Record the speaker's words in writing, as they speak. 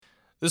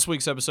This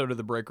week's episode of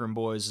the Break Room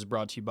Boys is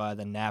brought to you by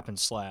the Nap and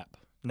Slap.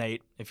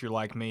 Nate, if you're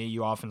like me,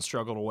 you often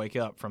struggle to wake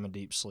up from a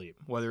deep sleep,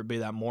 whether it be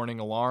that morning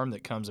alarm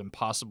that comes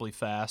impossibly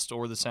fast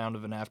or the sound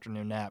of an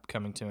afternoon nap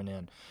coming to an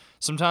end.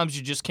 Sometimes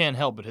you just can't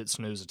help but hit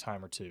snooze a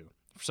time or two.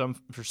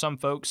 For some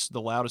folks, the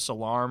loudest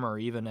alarm or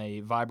even a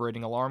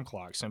vibrating alarm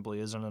clock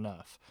simply isn't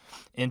enough.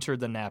 Enter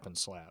the Nap and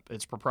Slap.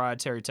 Its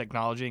proprietary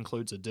technology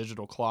includes a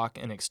digital clock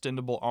and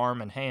extendable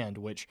arm and hand,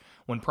 which,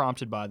 when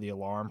prompted by the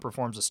alarm,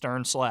 performs a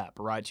stern slap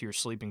right to your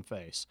sleeping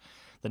face.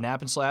 The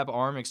Nap and Slap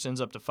arm extends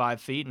up to 5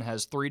 feet and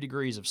has 3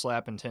 degrees of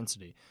slap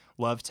intensity: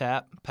 love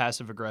tap,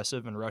 passive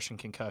aggressive, and Russian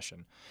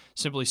concussion.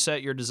 Simply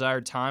set your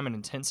desired time and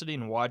intensity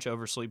and watch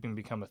oversleeping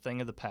become a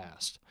thing of the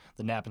past.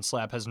 The Nap and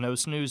Slap has no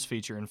snooze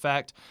feature. In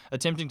fact,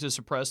 attempting to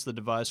suppress the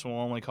device will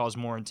only cause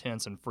more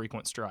intense and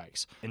frequent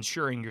strikes,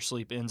 ensuring your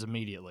sleep ends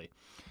immediately.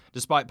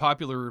 Despite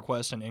popular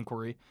request and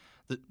inquiry,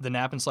 the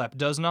Nap and Slap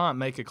does not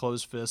make a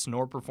closed fist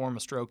nor perform a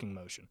stroking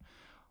motion.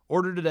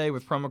 Order today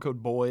with promo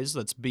code BOYS,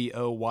 that's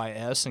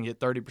BOYS, and get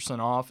 30%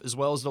 off, as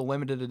well as the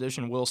limited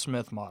edition Will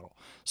Smith model.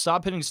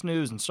 Stop hitting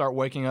snooze and start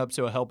waking up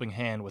to a helping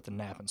hand with the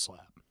Nap and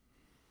Slap.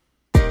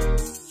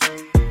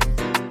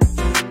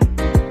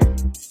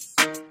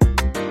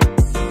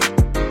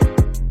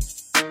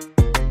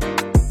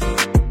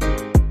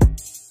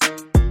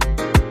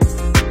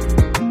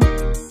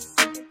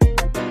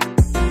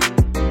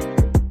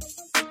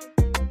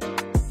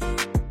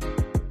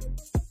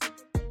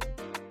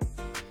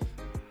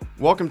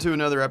 Welcome to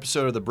another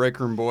episode of the Break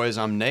Room Boys.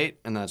 I'm Nate,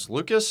 and that's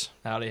Lucas.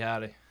 Howdy,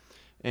 howdy.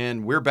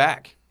 And we're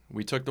back.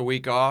 We took the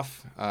week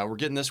off. We're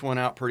getting this one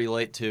out pretty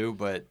late, too,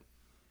 but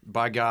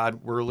by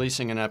God, we're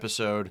releasing an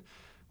episode.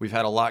 We've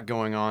had a lot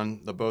going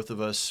on, the both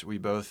of us. We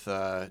both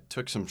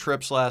took some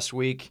trips last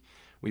week.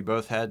 We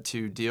both had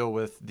to deal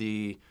with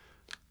the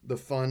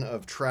fun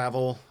of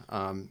travel.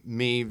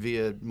 Me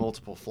via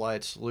multiple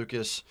flights.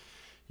 Lucas,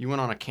 you went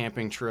on a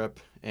camping trip,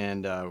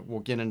 and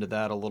we'll get into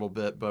that a little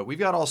bit. But we've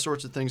got all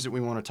sorts of things that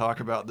we want to talk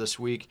about this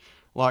week.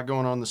 A lot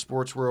going on in the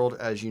sports world,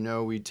 as you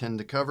know, we tend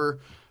to cover.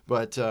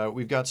 But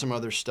we've got some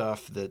other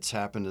stuff that's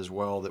happened as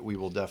well that we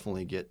will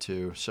definitely get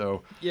to.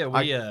 So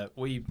yeah,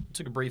 we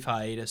took a brief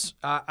hiatus.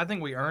 I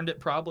think we earned it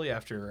probably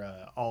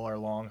after all our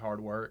long, hard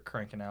work,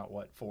 cranking out,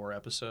 4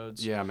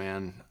 episodes? Yeah,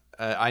 man.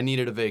 I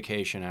needed a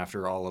vacation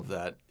after all of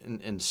that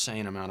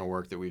insane amount of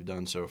work that we've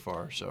done so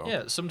far. So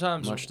yeah,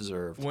 sometimes much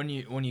deserved. When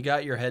you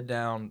got your head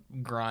down,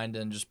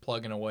 grinding, just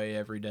plugging away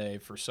every day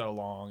for so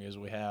long as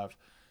we have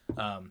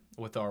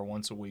with our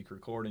once a week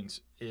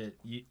recordings,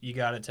 you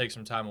got to take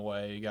some time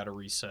away. You got to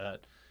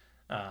reset,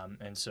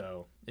 and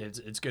so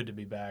it's good to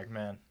be back,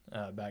 man.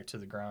 Back to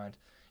the grind.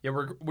 Yeah,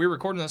 we're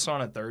recording this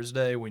on a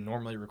Thursday. We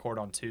normally record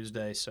on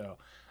Tuesday, so.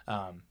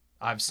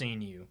 I've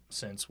seen you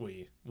since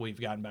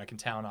we've gotten back in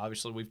town.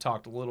 Obviously, we've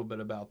talked a little bit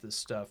about this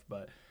stuff,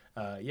 but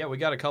yeah, we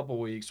got a couple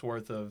weeks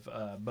worth of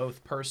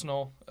both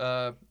personal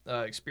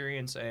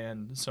experience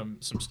and some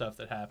stuff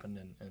that happened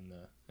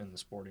in the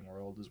sporting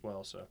world as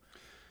well. So,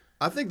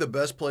 I think the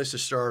best place to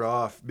start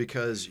off,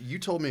 because you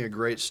told me a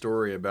great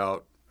story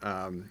about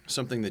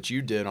something that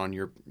you did on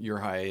your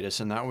hiatus,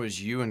 and that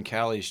was you and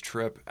Callie's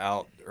trip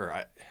out, or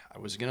I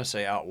was gonna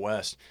say out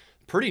west.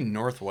 Pretty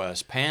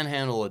northwest,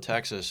 panhandle of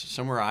Texas,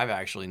 somewhere I've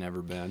actually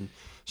never been.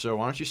 So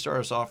why don't you start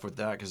us off with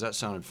that, because that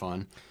sounded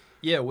fun.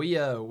 Yeah,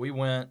 we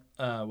went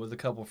with a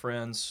couple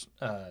friends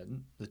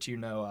that you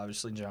know,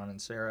 obviously John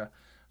and Sarah.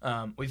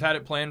 We've had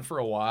it planned for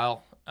a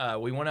while.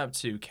 We went up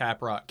to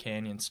Caprock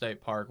Canyon State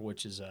Park,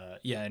 which is a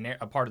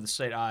part of the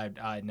state I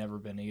had never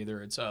been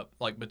either. It's up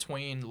like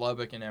between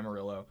Lubbock and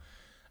Amarillo.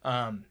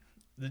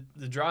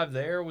 The drive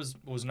there was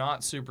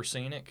not super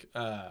scenic.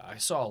 I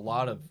saw a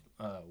lot of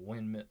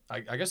windmill.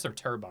 I guess they're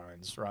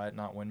turbines, right?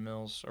 Not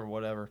windmills or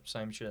whatever.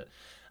 Same shit.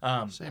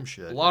 Same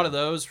shit. A lot of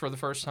those for the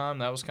first time.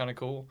 That was kind of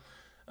cool.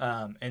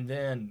 And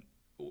then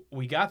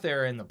we got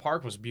there, and the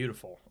park was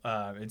beautiful.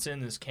 It's in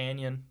this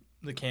canyon.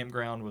 The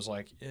campground was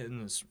like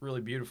in this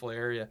really beautiful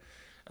area.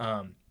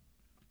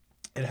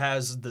 It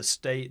has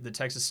the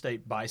Texas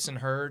State bison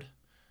herd.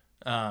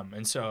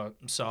 And so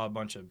saw a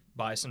bunch of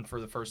bison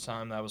for the first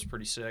time. That was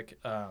pretty sick.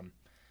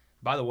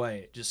 By the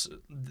way, just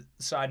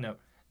side note,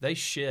 they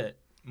shit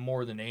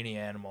more than any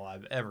animal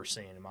I've ever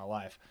seen in my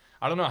life.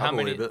 I don't know how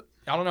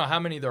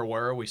many there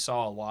were. We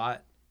saw a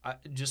lot.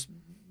 Just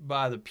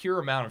by the pure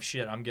amount of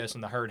shit, I'm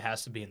guessing the herd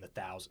has to be in the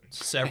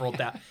thousands. Several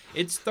thousand.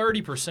 It's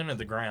 30% of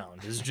the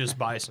ground is just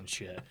bison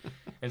shit. And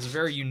it's a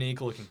very unique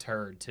looking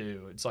turd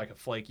too. It's like a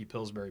flaky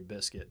Pillsbury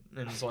biscuit,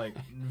 and it's like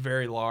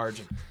very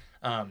large.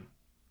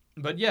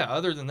 But yeah,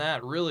 other than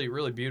that, really,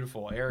 really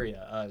beautiful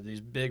area.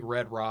 These big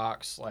red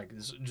rocks, like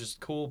this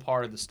just cool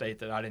part of the state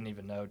that I didn't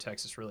even know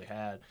Texas really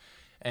had.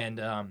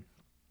 And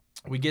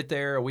we get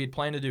there. We had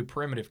planned to do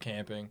primitive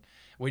camping.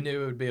 We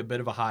knew it would be a bit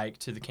of a hike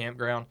to the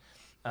campground,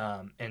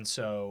 and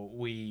so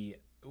we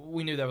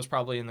knew that was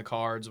probably in the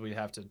cards. We'd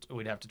have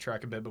to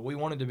trek a bit, but we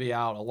wanted to be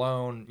out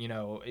alone. You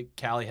know,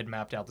 Callie had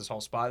mapped out this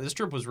whole spot. This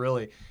trip was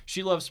really,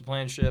 she loves to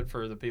plan shit.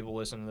 For the people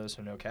listening to this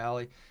who know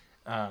Callie,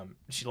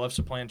 She loves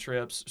to plan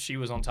trips. She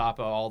was on top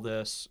of all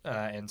this,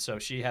 and so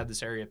she had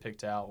this area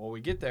picked out. Well,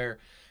 we get there,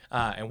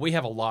 and we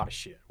have a lot of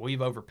shit. We've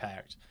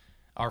overpacked.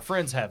 Our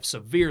friends have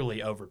severely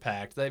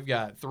overpacked. They've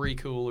got 3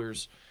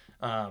 coolers,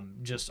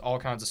 just all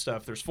kinds of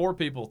stuff. There's 4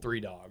 people, 3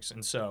 dogs,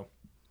 and so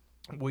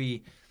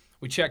we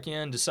check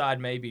in, decide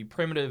maybe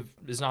Primitive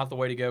is not the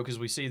way to go because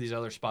we see these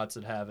other spots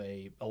that have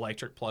a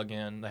electric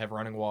plug-in. They have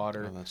running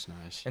water. Oh, that's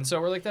nice. And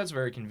so we're like, that's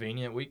very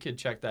convenient. We could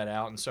check that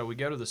out. And so we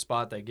go to the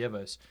spot they give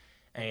us.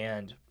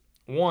 And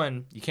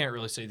one, you can't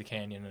really see the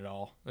canyon at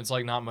all. It's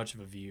like not much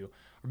of a view.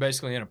 We're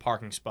basically in a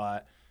parking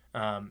spot.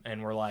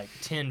 And we're like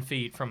 10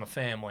 feet from a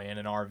family in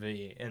an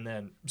RV. And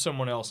then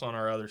someone else on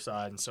our other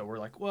side. And so we're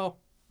like, well,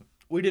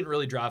 we didn't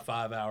really drive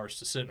 5 hours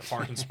to sit in a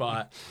parking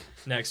spot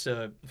next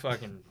to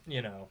fucking,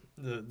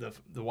 the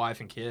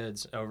wife and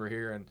kids over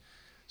here. And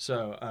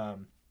so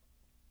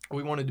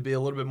we wanted to be a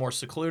little bit more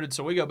secluded.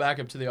 So we go back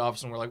up to the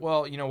office and we're like,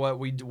 well, you know what?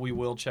 We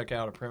will check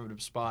out a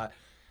primitive spot.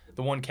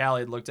 The one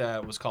Callie had looked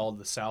at was called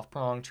the South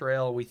Prong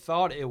Trail. We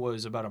thought it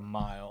was about a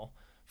mile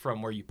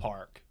from where you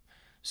park.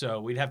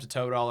 So we'd have to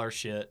tote all our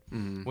shit.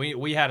 Mm-hmm.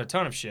 We had a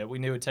ton of shit. We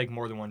knew it would take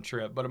more than one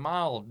trip, but a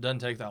mile doesn't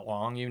take that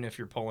long, even if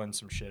you're pulling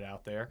some shit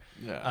out there.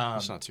 Yeah,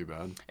 that's not too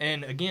bad.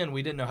 And again,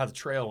 we didn't know how the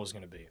trail was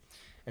going to be.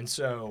 And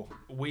so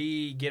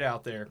we get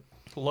out there,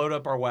 load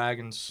up our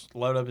wagons,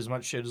 load up as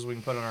much shit as we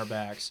can put on our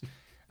backs.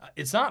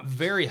 It's not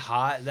very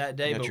hot that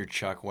day. You got your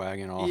chuck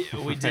wagon off.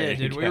 We did,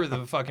 dude. We were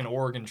the fucking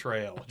Oregon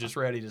Trail, just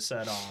ready to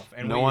set off.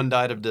 And no one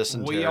died of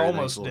dysentery. We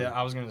almost did.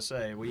 I was going to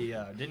say, we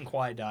didn't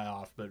quite die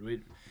off, but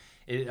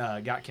it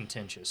got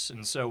contentious.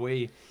 And so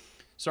we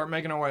start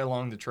making our way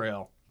along the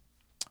trail.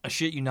 I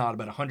shit you not,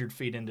 about 100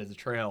 feet into the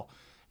trail,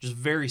 just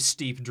very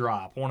steep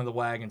drop. One of the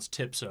wagons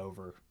tips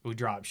over. We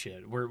drop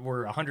shit. We're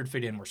 100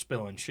 feet in. We're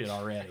spilling shit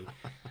already.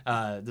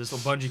 This little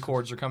bungee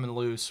cords are coming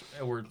loose.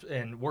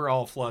 We're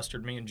all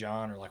flustered. Me and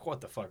John are like,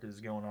 what the fuck is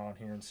going on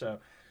here? And so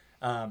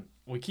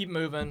we keep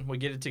moving. We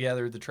get it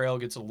together. The trail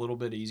gets a little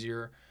bit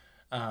easier.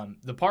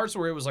 The parts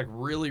where it was like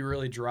really,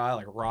 really dry,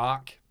 like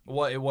rock,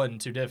 it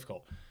wasn't too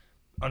difficult.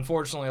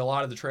 Unfortunately, a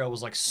lot of the trail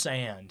was like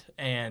sand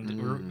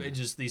and it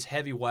just these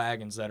heavy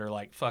wagons that are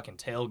like fucking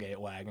tailgate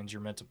wagons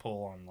you're meant to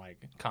pull on like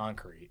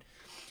concrete.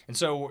 And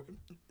so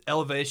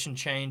elevation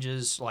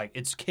changes, like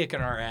it's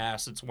kicking our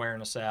ass, it's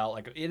wearing us out.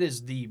 Like it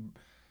is the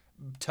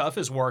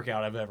toughest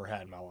workout I've ever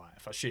had in my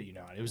life. I shit you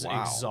not. It was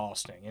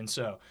exhausting. And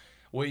so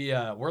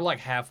we're like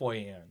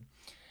halfway in.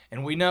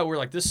 And we know we're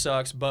like, this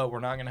sucks, but we're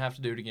not going to have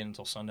to do it again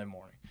until Sunday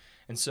morning.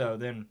 And so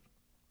then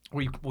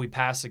we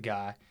pass a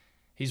guy.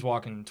 He's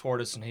walking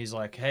toward us, and he's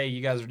like, hey, you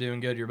guys are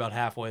doing good. You're about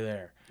halfway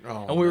there.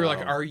 Oh, and we were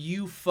like, are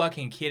you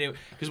fucking kidding?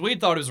 Because we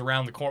thought it was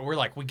around the corner. We're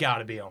like, we got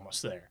to be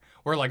almost there.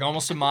 We're like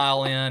almost a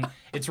mile in.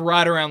 It's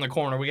right around the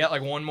corner. We got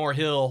like one more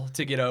hill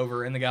to get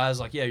over. And the guy's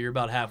like, yeah, you're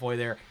about halfway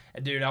there.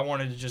 And dude, I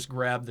wanted to just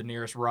grab the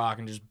nearest rock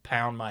and just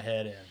pound my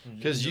head in.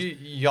 Because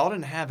y'all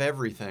didn't have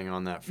everything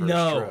on that first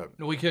trip.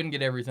 No, we couldn't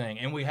get everything.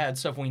 And we had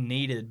stuff we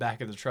needed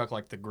back of the truck,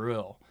 like the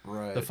grill,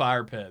 the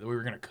fire pit that we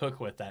were going to cook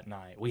with that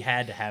night. We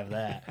had to have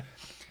that.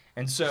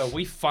 And so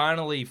we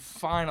finally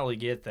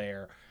get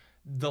there.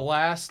 The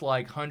last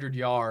like 100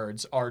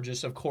 yards are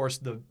just, of course,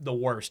 the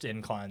worst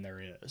incline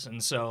there is.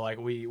 And so like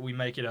we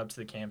make it up to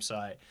the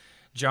campsite.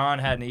 John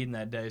hadn't eaten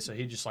that day, so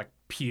he just like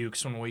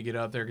pukes when we get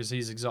up there because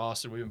he's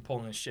exhausted. We've been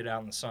pulling this shit out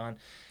in the sun.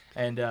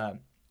 And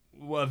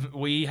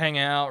we hang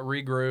out,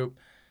 regroup,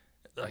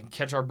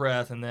 catch our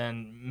breath, and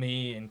then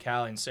me and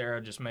Callie and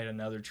Sarah just made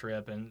another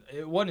trip, and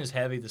it wasn't as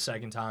heavy the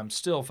second time,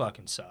 still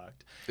fucking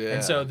sucked. Yeah.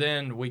 And so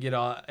then we get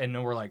off, and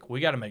then we're like, we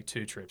got to make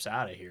 2 trips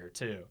out of here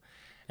too.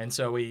 And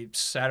so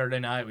Saturday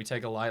night we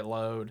take a light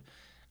load,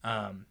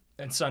 and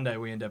Sunday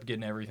we end up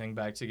getting everything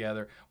back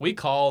together. We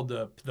called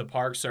the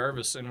park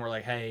service and we're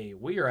like, hey,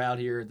 we are out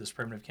here at this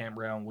primitive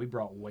campground. We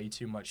brought way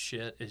too much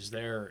shit. Is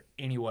there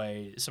any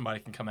way somebody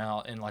can come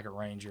out in like a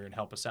ranger and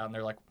help us out? And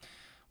they're like,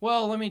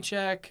 well, let me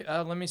check.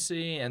 Let me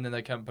see. And then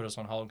they come put us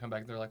on hold and come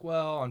back. And they're like,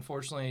 well,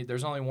 unfortunately,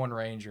 there's only one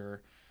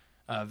ranger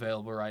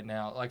available right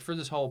now, like for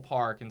this whole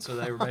park. And so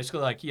they were basically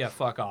like, yeah,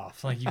 fuck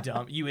off. Like,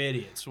 you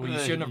idiots. Well, you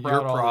shouldn't have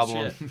brought all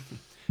this shit.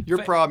 Your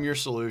problem, your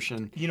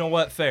solution. You know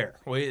what? Fair.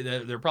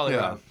 They're probably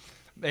right.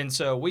 And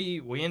so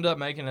we end up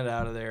making it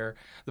out of there.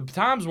 The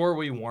times where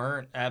we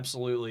weren't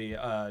absolutely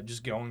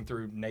just going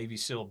through Navy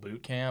SEAL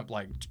boot camp,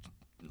 like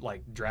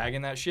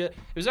dragging that shit,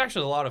 it was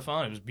actually a lot of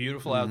fun. It was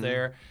beautiful out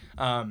there.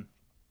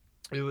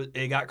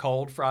 It got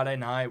cold Friday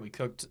night. We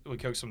cooked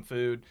some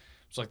food.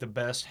 It was like the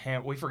best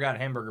we forgot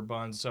hamburger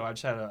buns, so I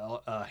just had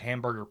a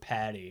hamburger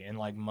patty and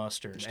like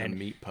mustard. Just a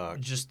meat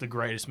puck. Just the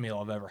greatest meal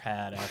I've ever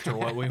had after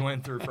what we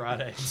went through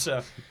Friday.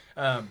 So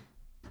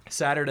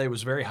Saturday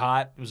was very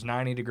hot. It was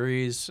 90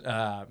 degrees.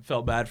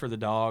 Felt bad for the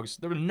dogs.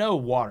 There was no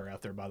water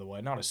out there, by the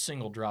way. Not a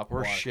single drop of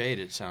water. Or shade,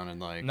 it sounded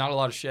like. Not a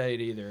lot of shade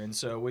either. And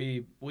so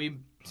we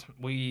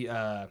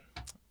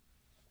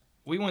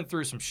went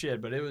through some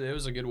shit, but it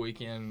was a good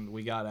weekend.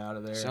 We got out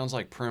of there. Sounds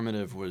like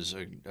primitive was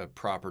a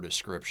proper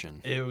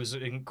description. It was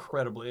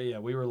incredibly, yeah.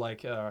 We were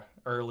like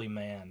early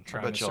man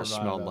trying to survive. I bet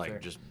y'all smelled out like there.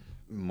 just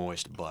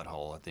moist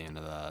butthole at the end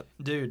of that.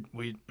 Dude,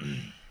 we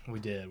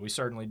did. We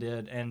certainly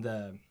did. And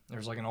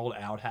there's like an old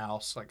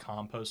outhouse, like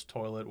compost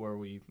toilet where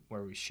we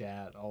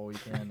shat all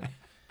weekend.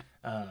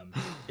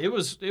 It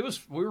was we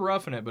were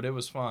roughing it, but it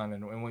was fun,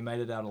 and we made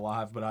it out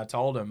alive. But I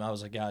told him, I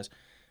was like, guys,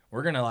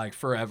 we're gonna like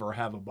forever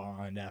have a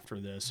bond after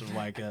this, of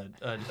like a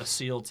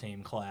SEAL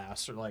team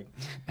class or like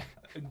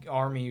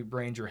Army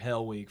Ranger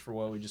Hell Week for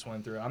what we just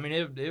went through. I mean,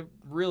 it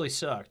really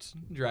sucked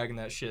dragging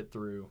that shit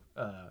through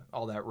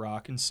all that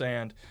rock and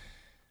sand.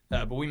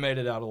 But we made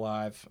it out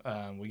alive.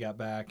 We got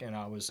back, and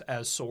I was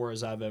as sore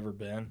as I've ever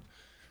been.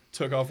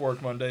 Took off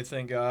work Monday,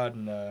 thank God,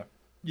 and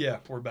yeah,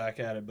 we're back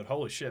at it. But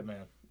holy shit,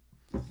 man.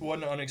 What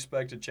an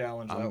unexpected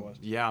challenge that was.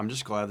 Yeah, I'm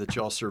just glad that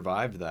y'all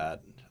survived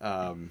that.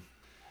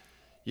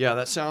 Yeah,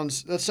 that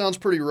sounds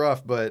pretty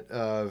rough, but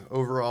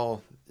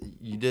overall,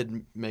 you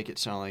did make it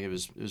sound like it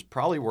was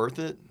probably worth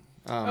it.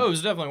 It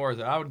was definitely worth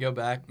it. I would go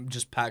back,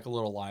 just pack a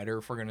little lighter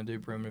if we're going to do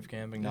primitive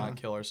camping, not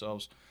kill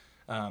ourselves.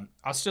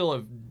 I still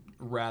have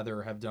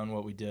rather have done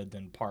what we did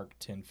than park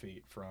 10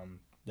 feet from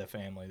the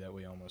family that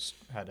we almost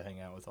had to hang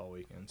out with all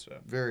weekend. So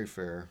very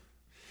fair.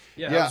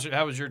 Yeah.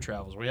 How was your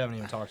travels? We haven't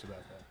even talked about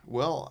that.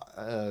 Well,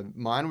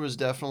 mine was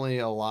definitely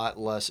a lot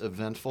less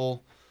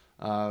eventful.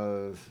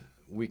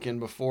 Weekend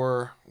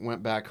before,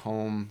 went back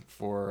home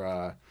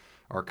for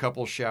our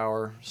couple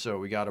shower, so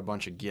we got a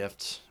bunch of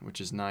gifts,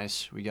 which is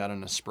nice. We got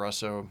an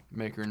espresso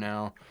maker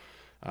now.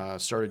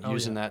 Started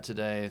using that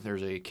today.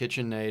 There's a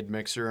KitchenAid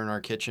mixer in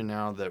our kitchen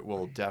now that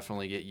will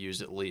definitely get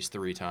used at least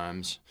 3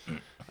 times.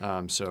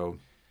 So,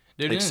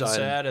 dude, isn't it excited.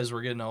 sad as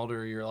we're getting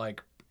older? You're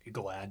like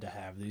glad to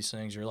have these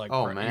things. You're like,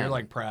 man, you're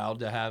like proud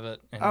to have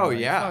it. And oh like,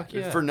 yeah. fuck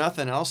yeah, for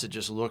nothing else, it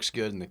just looks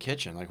good in the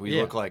kitchen. Like we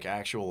look like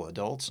actual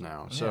adults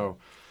now. So.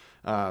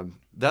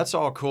 That's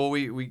all cool.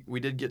 We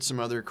did get some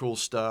other cool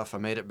stuff. I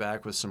made it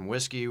back with some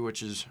whiskey,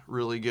 which is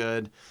really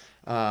good.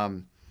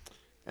 And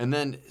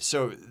then,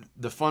 so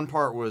the fun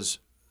part was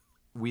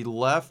we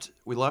left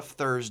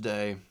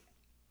Thursday.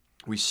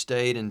 We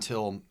stayed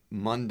until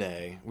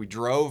Monday. We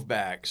drove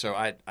back. So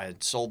I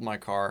had sold my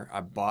car. I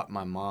bought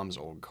my mom's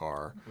old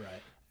car.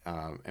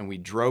 Right. And we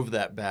drove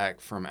that back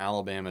from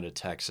Alabama to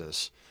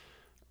Texas.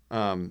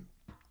 I'm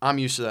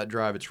used to that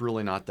drive. It's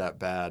really not that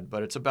bad,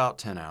 but it's about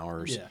 10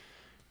 hours. Yeah.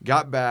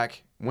 Got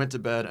back, went to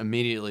bed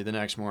immediately the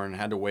next morning,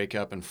 had to wake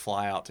up and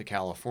fly out to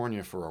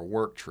California for a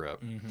work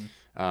trip.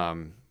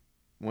 Mm-hmm.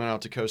 Went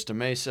out to Costa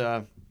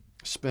Mesa,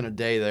 spent a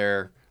day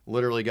there,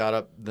 literally got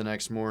up the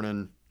next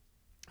morning,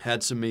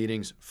 had some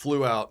meetings,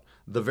 flew out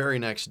the very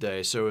next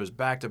day. So it was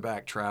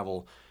back-to-back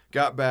travel.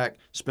 Got back,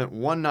 spent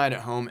one night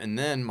at home, and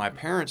then my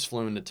parents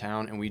flew into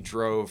town, and we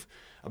drove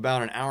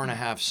about an hour and a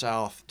half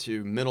south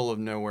to middle of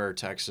nowhere,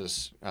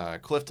 Texas,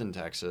 Clifton,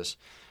 Texas,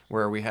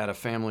 where we had a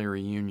family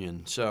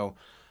reunion. So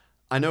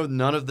I know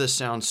none of this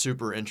sounds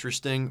super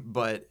interesting,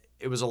 but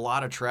it was a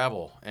lot of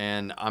travel,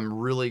 and I'm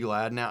really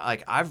glad now.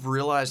 Like, I've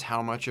realized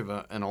how much of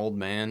an old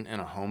man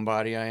and a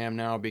homebody I am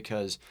now,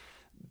 because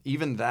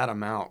even that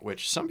amount,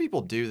 which some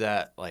people do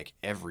that like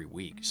every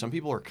week. Some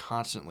people are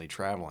constantly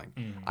traveling.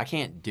 Mm-hmm. I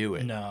can't do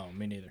it. No,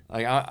 me neither.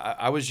 Like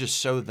I was just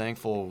so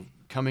thankful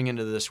coming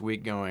into this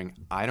week going,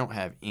 I don't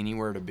have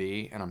anywhere to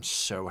be, and I'm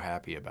so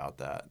happy about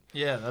that.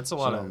 Yeah, that's a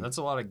lot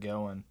of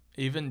going.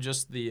 Even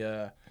just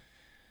the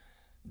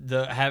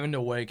having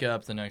to wake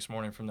up the next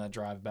morning from that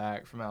drive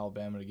back from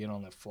Alabama to get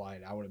on that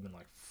flight, I would have been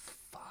like,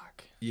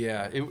 fuck.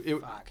 Yeah,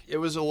 it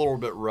was a little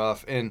bit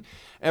rough. And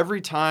every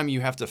time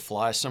you have to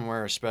fly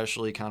somewhere,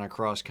 especially kind of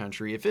cross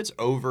country, if it's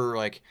over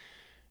like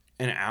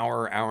an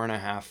hour and a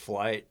half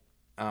flight,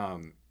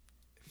 at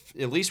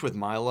least with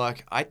my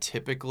luck,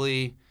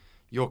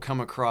 you'll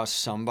come across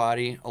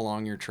somebody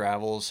along your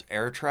travels.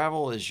 Air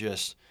travel is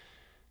just,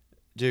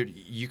 dude,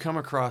 you come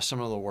across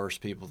some of the worst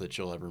people that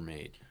you'll ever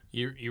meet.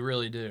 You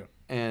really do.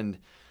 And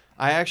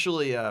I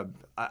actually,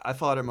 I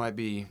thought it might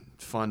be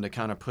fun to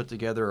kind of put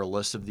together a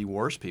list of the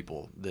worst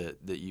people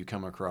that you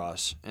come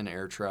across in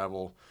air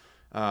travel,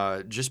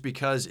 just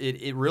because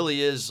it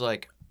really is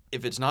like,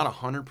 if it's not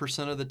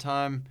 100% of the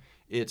time,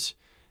 it's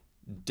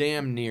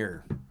damn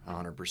near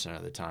 100%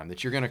 of the time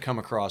that you're going to come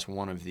across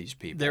one of these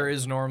people. There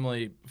is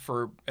normally,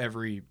 for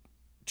every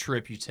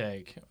trip you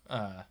take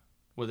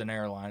with an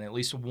airline, at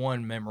least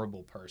one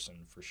memorable person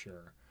for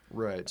sure.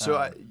 Right.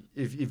 So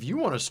if you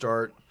want to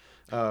start,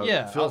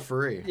 feel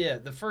free. Yeah.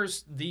 The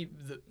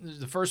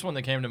first one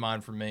that came to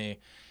mind for me,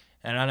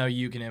 and I know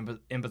you can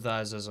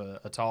empathize as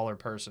a taller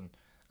person.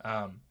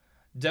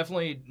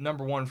 Definitely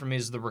number one for me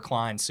is the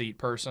recline seat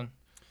person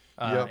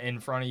in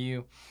front of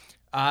you.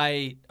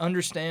 I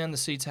understand the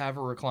seats have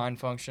a recline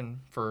function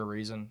for a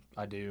reason.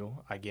 I do.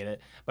 I get it.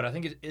 But I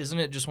think isn't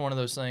it just one of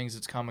those things,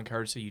 it's common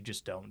courtesy, you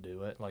just don't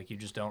do it. Like, you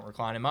just don't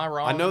recline. Am I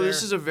wrong? I know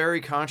this is a very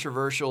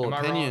controversial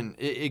opinion.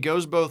 It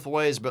goes both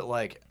ways, but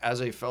like,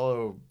 as a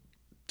fellow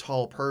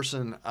tall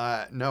person,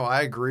 no,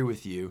 I agree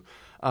with you.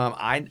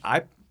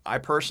 I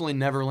personally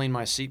never lean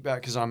my seat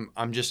back because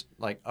I'm just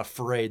like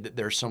afraid that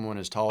there's someone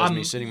as tall as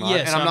me sitting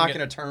behind, and I'm not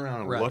going to turn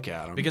around and look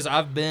at them. Because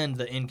I've been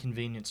the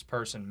inconvenienced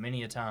person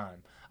many a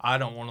time. I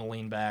don't want to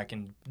lean back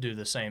and do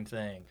the same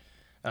thing.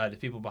 to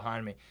people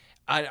behind me.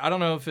 I don't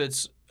know if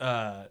it's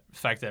the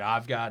fact that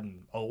I've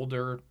gotten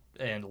older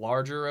and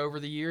larger over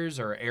the years,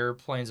 or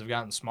airplanes have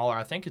gotten smaller.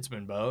 I think it's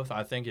been both.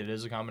 I think it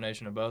is a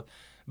combination of both.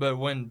 But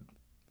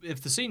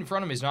if the seat in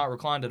front of me is not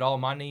reclined at all,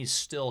 my knees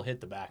still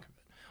hit the back of it.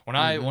 When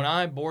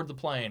I board the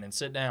plane and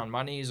sit down,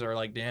 my knees are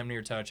like damn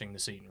near touching the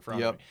seat in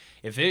front of me.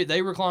 If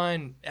they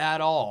recline at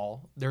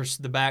all, their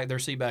seat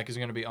back is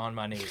going to be on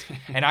my knees,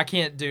 and I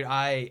can't, dude.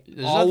 There's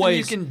nothing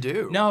you can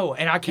do. No,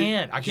 and I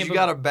can't. You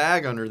got a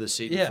bag under the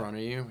seat in front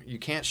of you. You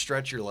can't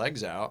stretch your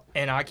legs out.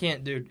 And I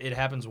can't, dude. It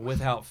happens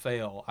without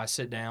fail. I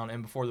sit down,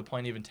 and before the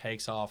plane even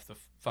takes off, the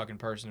fucking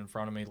person in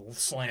front of me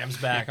slams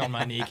back on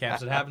my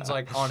kneecaps. It happens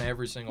like on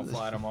every single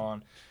flight I'm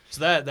on.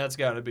 So that's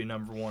got to be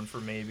number one for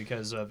me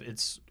because of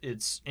its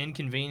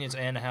inconvenience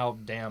and how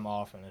damn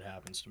often it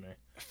happens to me.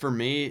 For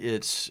me,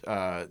 it's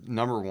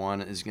number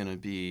one is going to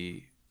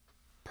be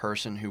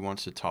person who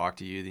wants to talk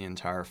to you the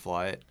entire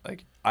flight.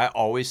 Like, I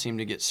always seem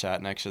to get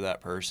sat next to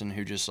that person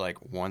who just like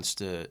wants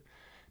to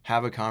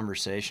have a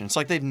conversation. It's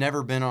like they've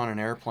never been on an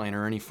airplane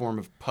or any form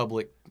of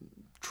public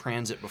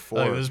transit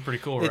before. Oh, this is pretty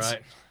cool,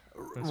 right?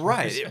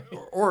 Right.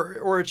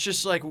 Or it's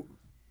just like,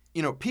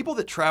 you know, people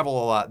that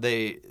travel a lot,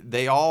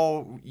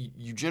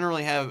 you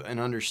generally have an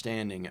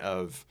understanding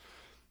of,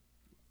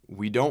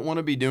 we don't want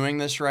to be doing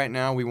this right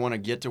now. We want to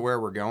get to where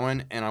we're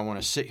going, and I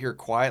want to sit here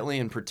quietly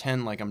and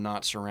pretend like I'm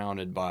not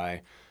surrounded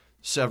by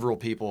several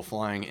people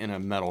flying in a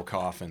metal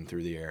coffin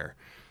through the air.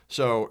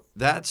 So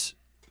that's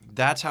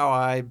how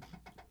I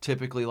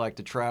typically like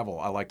to travel.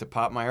 I like to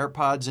pop my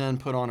AirPods in,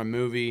 put on a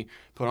movie,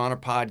 put on a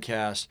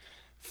podcast,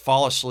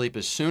 fall asleep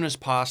as soon as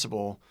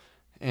possible,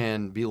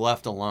 and be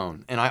left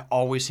alone. And I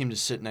always seem to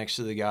sit next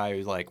to the guy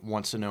who like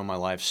wants to know my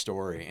life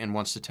story and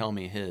wants to tell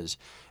me his.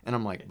 And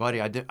I'm like, buddy,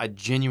 I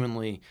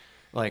genuinely,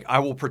 like, I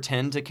will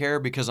pretend to care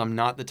because I'm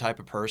not the type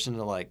of person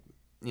to like,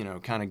 you know,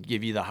 kind of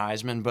give you the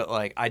Heisman, but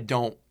like, I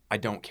don't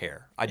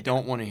care. I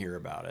don't want to hear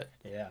about it.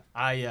 Yeah.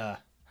 I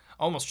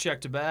almost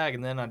checked a bag,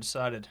 and then I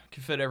decided I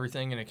could fit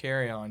everything in a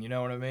carry-on. You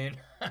know what I mean?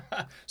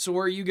 So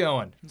where are you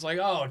going? It's like,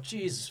 oh,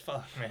 Jesus,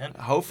 fuck, man.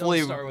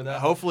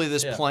 Hopefully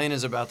this plane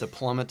is about to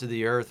plummet to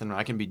the earth, and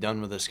I can be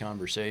done with this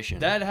conversation.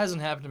 That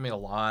hasn't happened to me a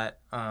lot.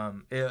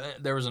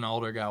 There was an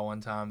older guy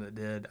one time that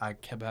did. I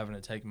kept having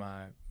to take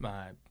my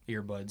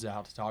earbuds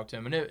out to talk to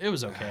him, and it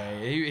was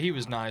okay. He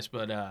was nice,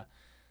 but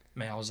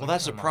man, I was like, well,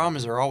 that's the problem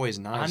is they're always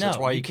nice. I know. That's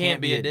why you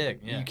can't be a dick.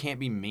 Yeah. You can't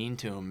be mean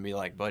to them and be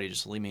like, buddy,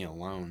 just leave me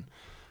alone.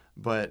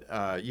 But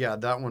yeah,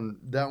 that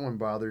one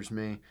bothers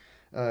me.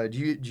 Do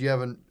you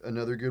have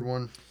another good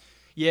one?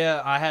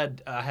 Yeah, I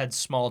had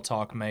Small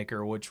Talk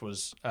Maker, which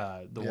was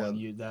one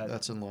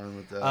that's in line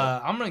with that.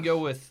 I'm gonna go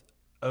with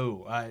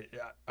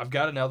I've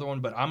got another one,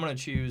 but I'm gonna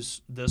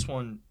choose this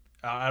one.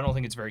 I don't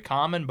think it's very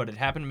common, but it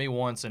happened to me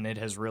once, and it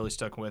has really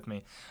stuck with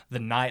me. The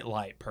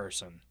nightlight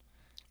person.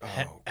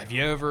 Have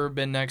you ever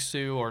been next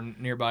to or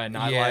nearby a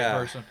nightlight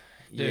person?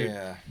 Dude,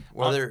 yeah.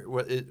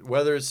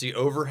 Whether it's the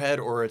overhead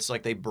or it's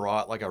like they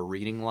brought like a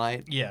reading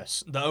light.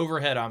 Yes, the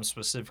overhead I'm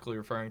specifically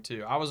referring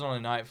to. I was on a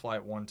night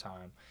flight one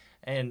time,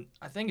 and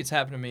I think it's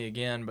happened to me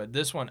again, but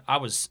this one I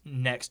was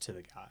next to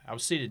the guy. I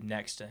was seated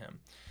next to him.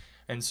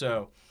 And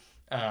so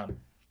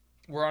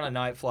we're on a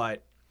night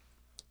flight.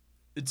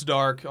 It's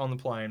dark on the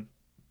plane.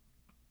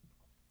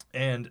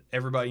 And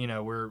everybody, you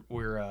know,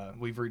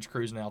 we've reached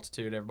cruising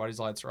altitude. Everybody's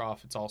lights are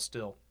off. It's all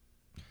still.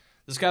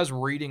 This guy's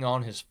reading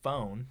on his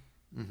phone.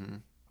 Mm-hmm.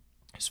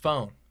 His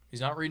phone.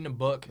 He's not reading a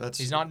book.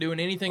 He's not doing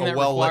anything that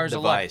requires a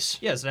light.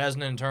 Yes, it has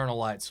an internal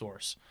light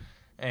source,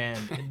 and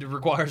it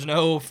requires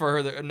no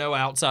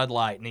outside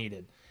light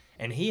needed.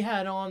 And he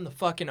had on the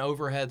fucking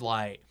overhead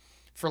light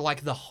for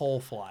like the whole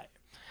flight,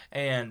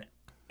 and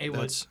it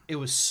was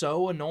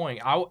so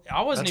annoying. I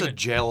wasn't even.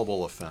 That's a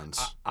jailable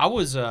offense. I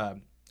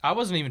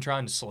wasn't even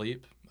trying to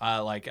sleep.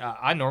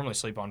 I normally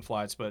sleep on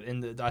flights, but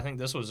I think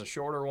this was a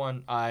shorter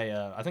one.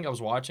 I think I was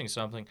watching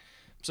something.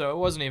 So it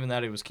wasn't even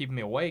that it was keeping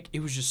me awake. It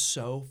was just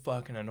so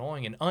fucking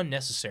annoying and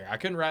unnecessary. I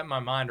couldn't wrap my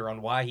mind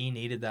around why he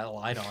needed that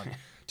light on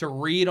to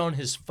read on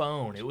his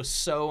phone. It was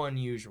so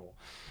unusual.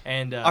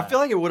 And I feel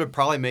like it would have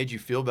probably made you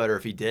feel better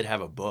if he did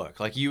have a book.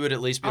 Like, you would at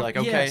least be like,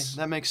 okay, yes,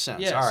 that makes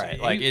sense. Yes. All right.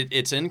 Like,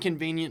 it's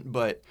inconvenient,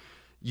 but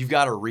you've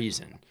got a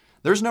reason.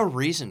 There's no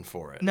reason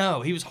for it.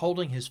 No, he was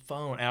holding his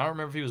phone. And I don't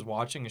remember if he was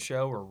watching a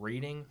show or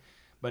reading,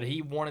 but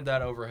he wanted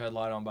that overhead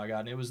light on, by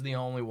God. And it was the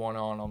only one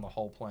on the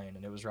whole plane,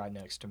 and it was right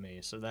next to me.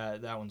 So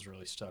that one's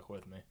really stuck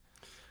with me.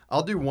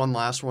 I'll do one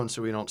last one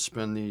so we don't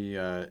spend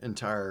the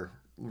entire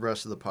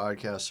rest of the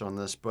podcast on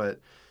this.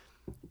 But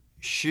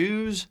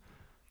shoes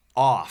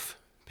off,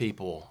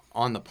 people,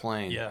 on the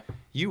plane. Yeah.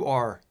 You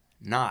are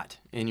not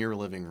in your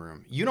living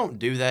room. You don't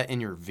do that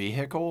in your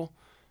vehicle.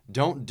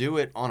 Don't do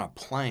it on a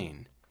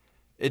plane.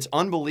 It's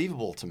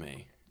unbelievable to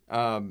me.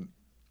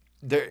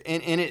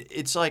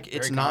 It's like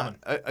it's very not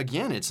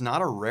again. It's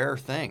not a rare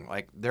thing.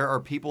 Like, there are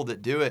people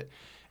that do it,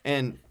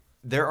 and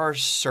there are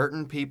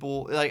certain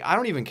people. Like, I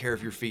don't even care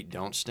if your feet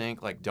don't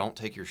stink. Like, don't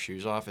take your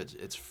shoes off.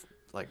 It's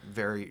like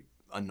very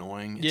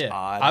annoying. It's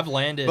odd. I've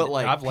landed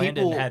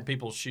and had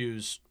people's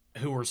shoes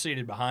who were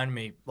seated behind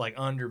me, like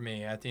under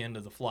me at the end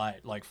of the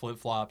flight, like flip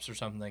flops or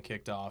something. They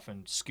kicked off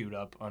and scoot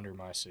up under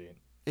my seat.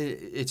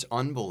 It's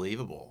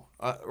unbelievable.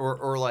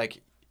 Or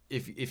like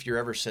if you're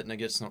ever sitting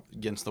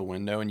against the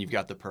window and you've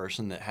got the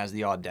person that has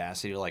the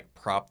audacity to like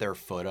prop their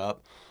foot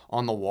up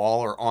on the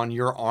wall or on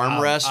your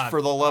armrest,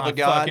 for the love of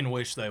God. I fucking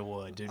wish they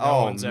would, dude.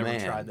 No one's ever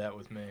tried that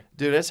with me.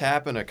 Dude, it's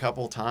happened a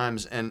couple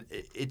times, and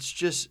it's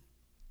just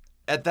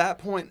at that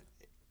point.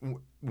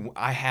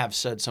 I have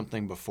said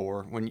something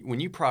before.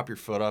 When you prop your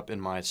foot up in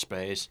my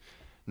space,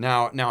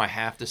 now I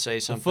have to say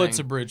something. The foot's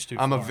a bridge too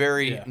far. I'm a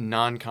very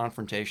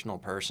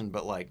non-confrontational person,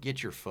 but like,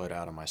 get your foot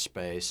out of my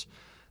space.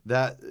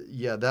 That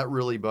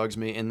really bugs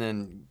me. And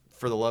then,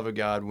 for the love of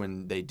God,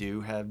 when they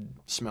do have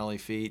smelly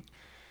feet,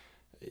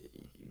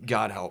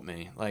 God help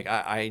me. Like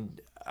I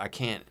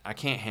can't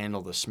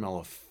handle the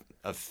smell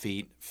of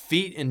feet.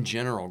 Feet in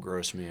general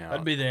gross me out.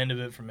 That'd be the end of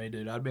it for me,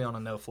 dude. I'd be on a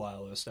no-fly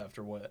list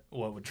after what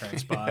would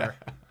transpire.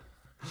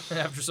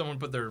 After someone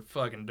put their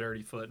fucking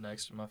dirty foot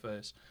next to my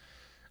face.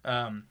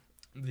 I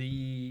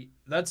think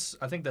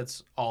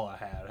that's all I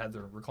had. I had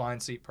the recline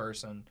seat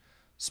person,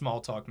 small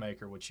talk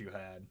maker, which you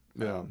had.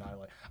 Yeah.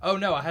 Oh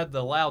no, I had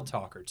the loud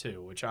talker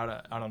too, which I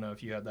don't know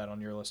if you had that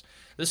on your list.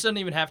 This doesn't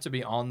even have to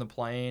be on the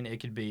plane. It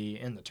could be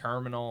in the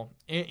terminal,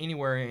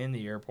 anywhere in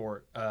the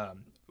airport.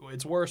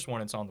 It's worse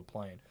when it's on the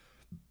plane.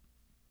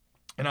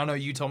 And I know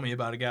you told me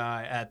about a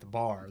guy at the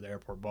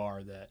airport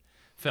bar, that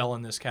fell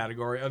in this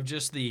category of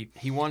just He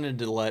wanted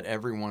to let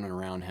everyone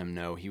around him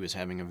know he was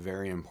having a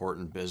very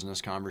important business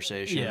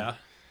conversation. Yeah.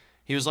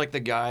 He was like the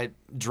guy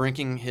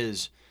drinking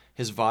his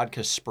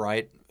vodka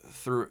Sprite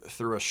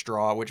through a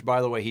straw, which,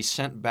 by the way, he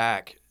sent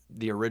back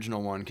the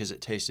original one because it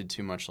tasted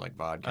too much like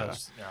vodka.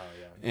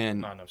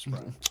 And not enough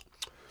Sprite.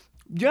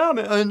 Yeah,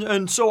 man,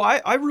 and so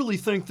I really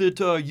think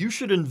that you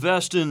should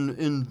invest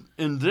in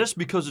this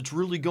because it's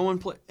really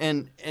going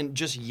and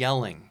just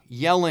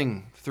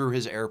yelling through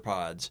his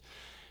AirPods.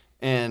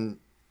 And,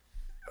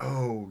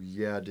 oh,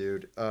 yeah,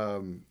 dude.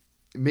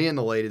 Me and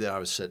the lady that I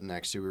was sitting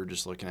next to, we were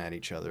just looking at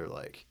each other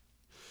like...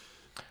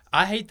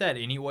 I hate that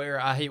anywhere.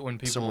 I hate when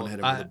people... Someone hit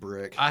him with a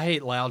brick. I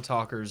hate loud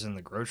talkers in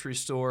the grocery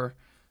store,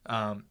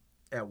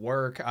 at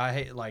work. I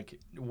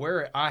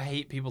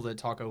hate people that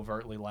talk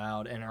overtly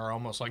loud and are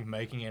almost like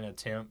making an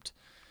attempt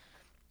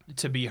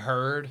to be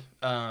heard,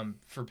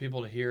 for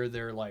people to hear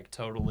their like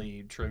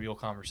totally trivial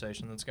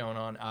conversation that's going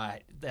on.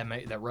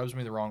 That rubs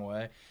me the wrong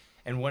way.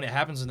 And when it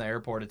happens in the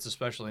airport, it's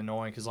especially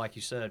annoying because, like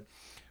you said,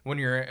 when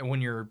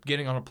you're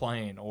getting on a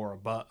plane or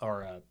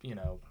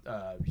you're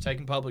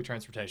taking public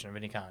transportation of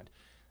any kind,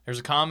 there's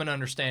a common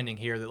understanding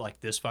here that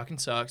like this fucking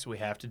sucks. We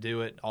have to do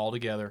it all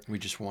together. We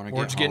just want to.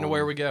 We're just getting to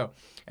where we go.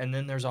 And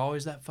then there's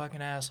always that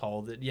fucking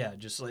asshole that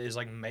just is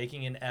like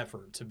making an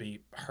effort to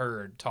be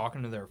heard,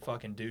 talking to their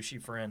fucking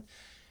douchey friend.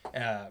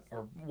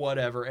 Or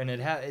whatever,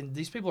 and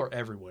these people are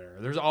everywhere.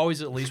 There's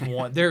always at least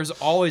one. There's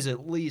always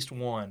at least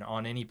one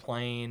on any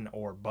plane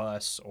or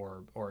bus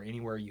or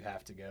anywhere you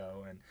have to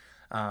go, and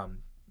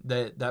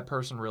that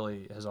person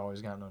really has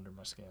always gotten under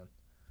my skin.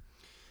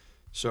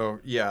 So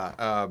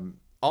yeah,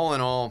 all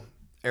in all,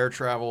 air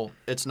travel,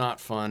 it's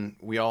not fun.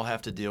 We all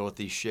have to deal with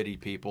these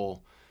shitty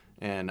people,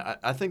 and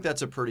I think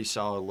that's a pretty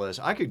solid list.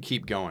 I could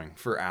keep going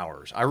for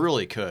hours. I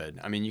really could.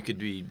 I mean, you could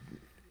be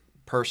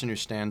person who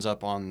stands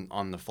up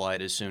on the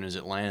flight as soon as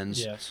it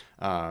lands. Yes.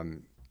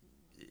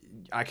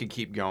 I could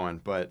keep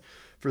going, but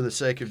for the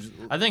sake of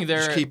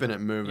just keeping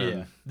it moving.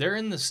 Yeah. They're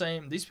in the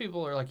same, these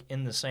people are like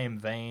in the same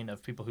vein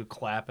of people who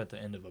clap at the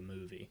end of a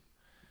movie.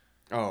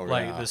 Oh,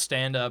 like the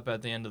stand up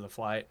at the end of the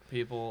flight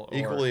people.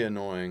 Equally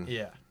annoying.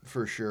 Yeah.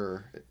 For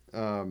sure.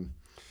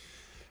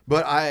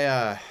 But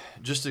I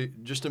just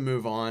to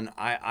move on,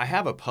 I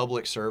have a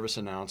public service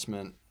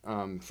announcement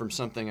from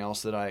something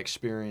else that I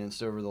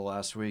experienced over the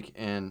last week,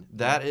 and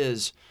that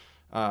is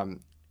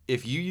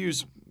if you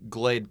use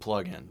Glade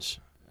plugins.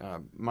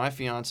 My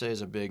fiance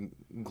is a big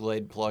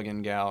Glade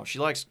plugin gal. She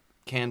likes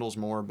candles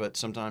more, but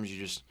sometimes you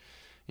just,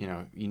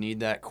 you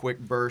need that quick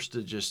burst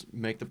to just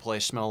make the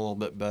place smell a little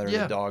bit better.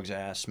 Yeah. The dog's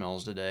ass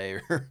smells today,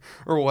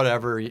 or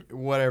whatever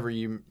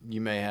you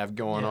may have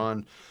going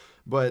on.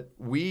 But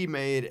we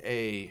made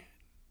a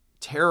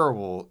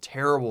terrible,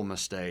 terrible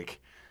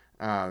mistake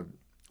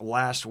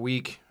last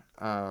week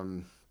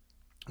when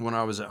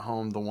I was at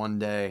home the one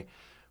day.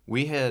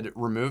 We had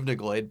removed a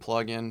Glade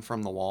plug-in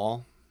from the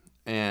wall,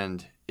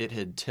 and it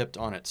had tipped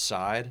on its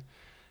side.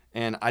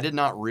 And I did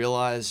not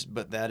realize,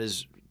 but that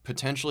is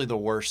potentially the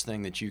worst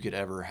thing that you could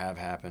ever have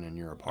happen in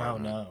your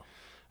apartment. Oh,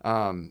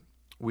 no.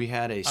 We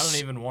had a... I don't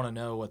even want to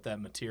know what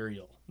that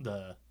material,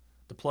 the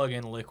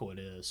plug-in liquid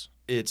is.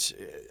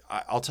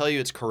 I'll tell you,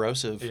 it's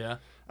corrosive. Yeah.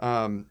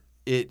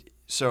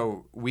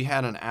 So we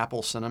had an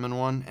apple cinnamon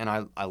one, and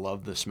I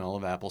love the smell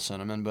of apple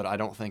cinnamon, but I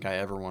don't think I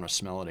ever want to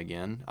smell it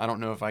again. I don't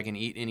know if I can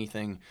eat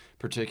anything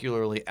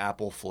particularly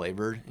apple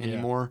flavored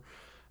anymore,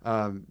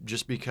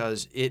 just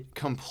because it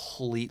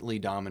completely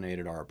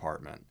dominated our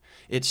apartment.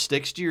 It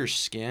sticks to your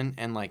skin,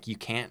 and like you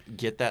can't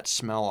get that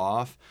smell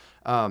off.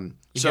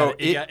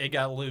 It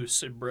got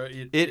loose.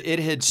 It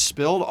had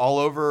spilled all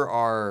over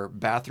our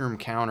bathroom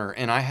counter,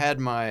 and I had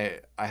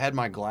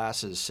my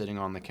glasses sitting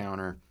on the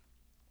counter,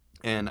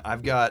 and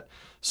I've got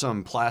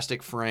some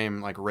plastic frame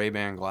like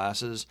Ray-Ban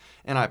glasses,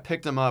 and I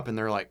picked them up and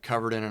they're like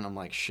covered in it, and I'm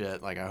like,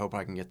 shit, like I hope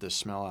I can get this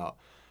smell out.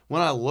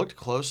 When I looked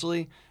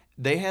closely,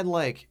 they had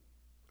like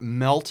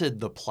melted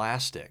the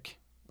plastic.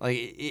 Like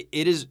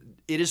it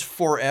is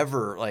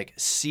forever like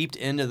seeped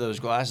into those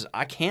glasses.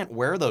 I can't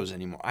wear those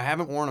anymore. I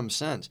haven't worn them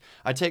since.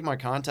 I take my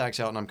contacts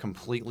out and I'm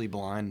completely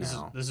blind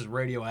now. This is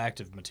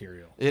radioactive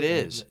material. It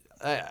is.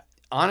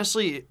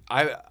 Honestly,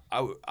 I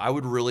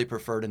would really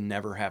prefer to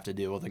never have to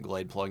deal with a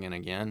Glade plug-in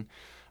again.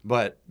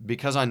 But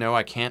because I know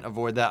I can't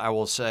avoid that, I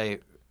will say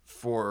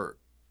for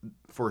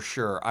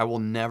sure, I will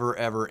never,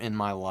 ever in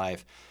my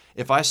life,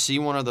 if I see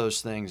one of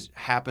those things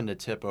happen to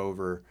tip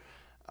over,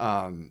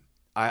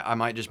 I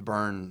might just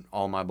burn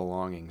all my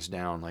belongings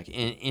down, like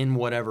in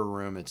whatever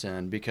room it's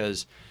in,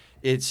 because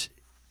it's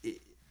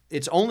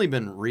only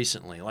been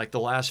recently, like the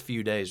last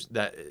few days,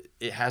 that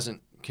it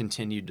hasn't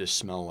continued to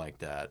smell like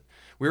that.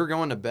 We were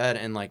going to bed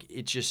and like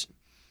it's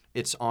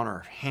on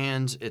our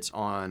hands, it's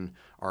on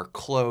our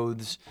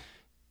clothes,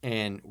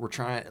 and we're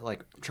trying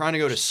to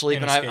go to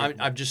sleep, and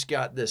I've just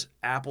got this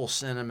apple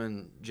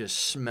cinnamon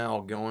just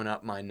smell going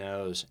up my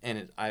nose,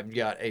 and I've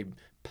got a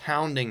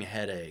pounding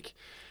headache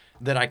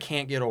that I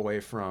can't get away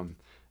from.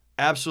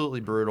 Absolutely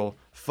brutal.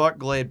 Fuck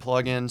Glade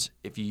plugins.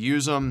 If you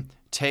use them,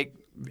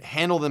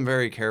 handle them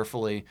very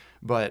carefully,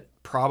 but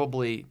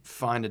probably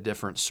find a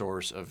different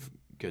source of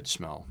good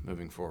smell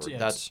moving forward. Yeah,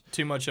 that's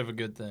too much of a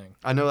good thing.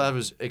 I know that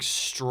was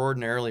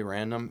extraordinarily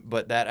random,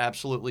 but that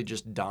absolutely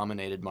just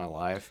dominated my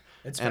life.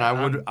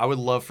 I would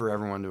love for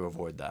everyone to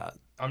avoid that.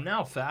 I'm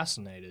now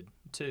fascinated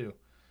too,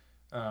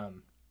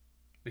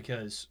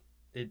 because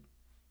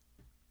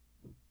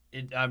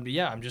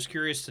I'm just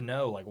curious to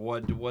know like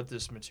what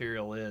this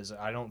material is.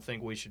 I don't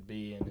think we should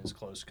be in as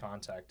close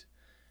contact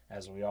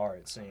as we are.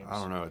 It seems.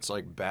 I don't know. It's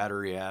like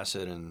battery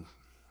acid and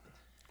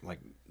like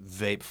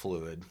vape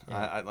fluid.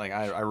 Yeah.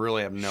 I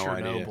really have no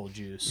idea. Chernobyl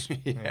juice.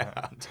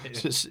 Yeah,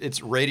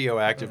 it's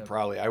radioactive.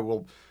 Probably. I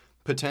will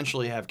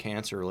potentially have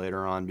cancer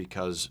later on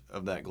because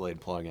of that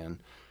Glade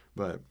plug-in.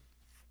 But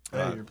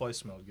your place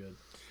smelled good.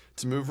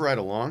 To move right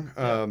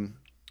along,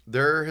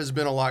 there has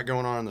been a lot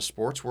going on in the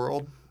sports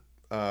world.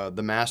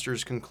 The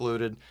Masters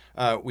concluded.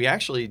 We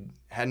actually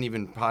hadn't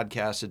even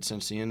podcasted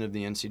since the end of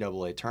the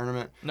NCAA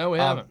tournament. No, we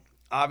haven't.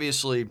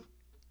 Obviously,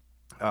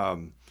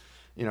 it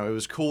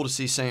was cool to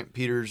see St.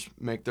 Peter's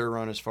make their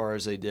run as far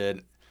as they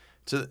did.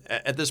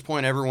 At this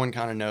point, everyone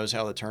kind of knows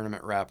how the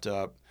tournament wrapped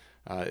up.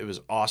 It was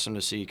awesome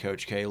to see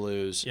Coach K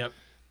lose. Yep.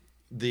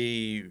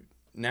 The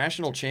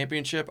national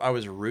championship, I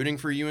was rooting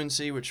for UNC,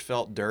 which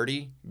felt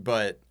dirty,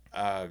 but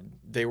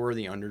they were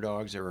the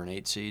underdogs. They were an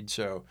 8 seed,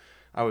 so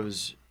I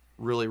was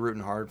really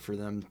rooting hard for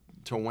them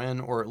to win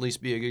or at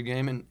least be a good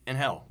game. And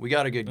hell, we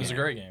got a good game. It was a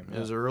great game. It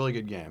was a really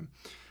good game.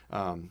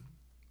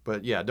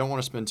 But yeah, don't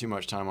want to spend too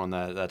much time on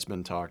that. That's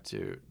been talked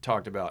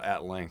about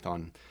at length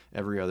on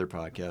every other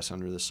podcast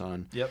under the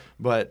sun. Yep.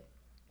 But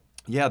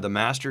yeah, the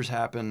Masters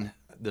happened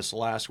this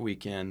last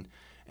weekend,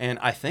 and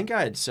I think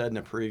I had said in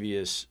a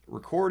previous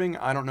recording,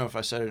 I don't know if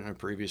I said it in a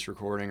previous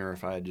recording or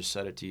if I had just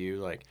said it to you,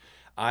 like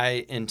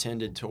I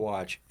intended to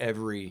watch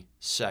every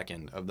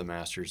second of the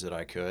Masters that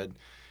I could,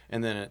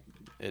 and then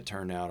it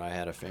turned out I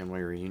had a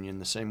family reunion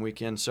the same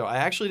weekend, so I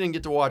actually didn't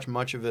get to watch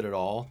much of it at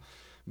all,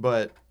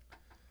 but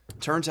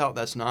turns out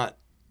that's not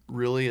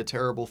really a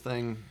terrible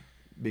thing,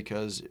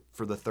 because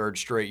for the third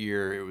straight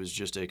year, it was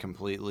just a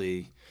complete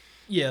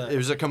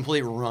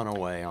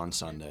runaway on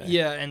Sunday.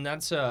 Yeah, and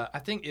that's I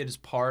think it is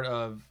part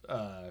of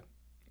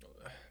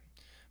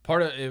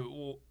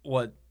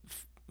what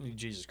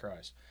Jesus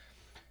Christ.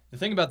 The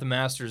thing about the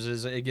Masters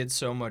is it gets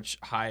so much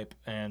hype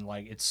and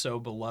like it's so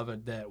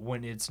beloved that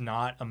when it's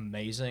not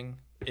amazing,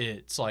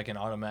 it's like an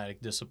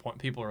automatic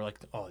disappointment. People are like,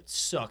 "Oh, it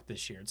sucked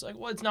this year." It's like,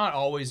 well, it's not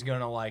always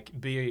gonna like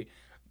be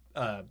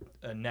a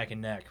neck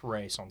and neck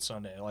race on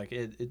Sunday. Like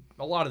it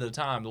a lot of the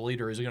time, the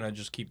leader is gonna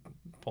just keep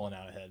pulling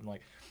out ahead. And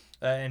like,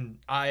 and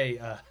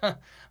I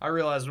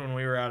realized when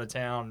we were out of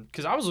town,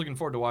 because I was looking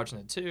forward to watching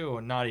it too,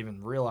 and not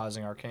even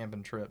realizing our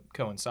camping trip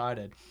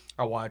coincided.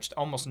 I watched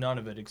almost none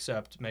of it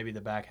except maybe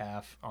the back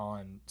half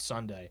on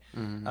Sunday.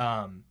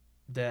 Mm-hmm.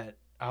 That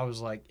I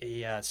was like,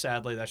 yeah,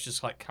 sadly, that's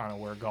just like kind of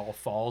where golf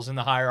falls in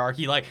the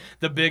hierarchy. Like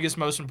the biggest,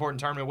 most important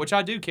tournament, which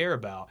I do care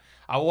about,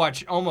 I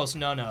watch almost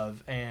none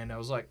of, and I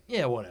was like,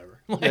 yeah,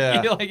 whatever.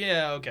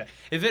 Yeah, okay.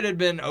 If it had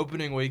been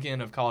opening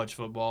weekend of college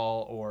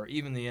football or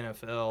even the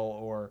NFL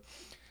or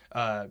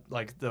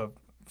like the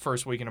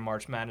first weekend of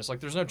March Madness, like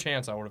there's no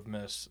chance I would have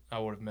missed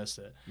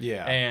it.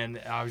 Yeah. And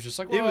I was just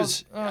like, well, it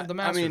was the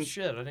Masters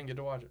shit. I didn't get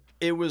to watch it.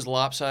 It was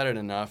lopsided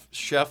enough.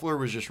 Scheffler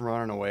was just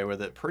running away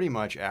with it pretty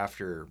much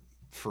after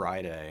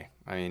Friday.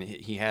 I mean,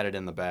 he had it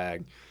in the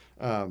bag.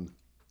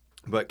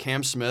 But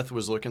Cam Smith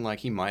was looking like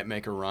he might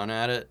make a run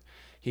at it.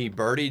 He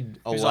birdied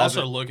 11. He's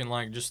also looking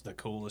like just the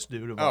coolest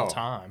dude of all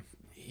time.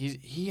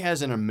 he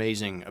has an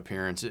amazing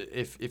appearance.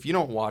 If you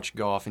don't watch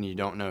golf and you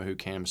don't know who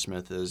Cam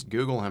Smith is,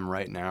 Google him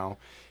right now.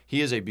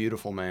 He is a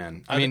beautiful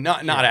man. I mean,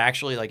 not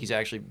actually, like, he's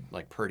actually,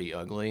 like, pretty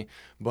ugly,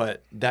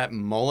 but that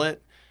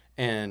mullet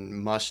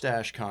and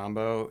mustache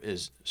combo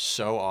is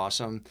so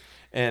awesome.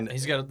 And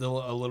he's got a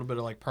little bit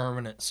of, like,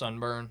 permanent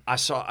sunburn. I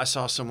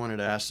saw someone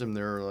had asked him,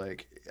 they were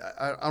like,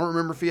 I don't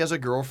remember if he has a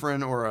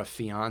girlfriend or a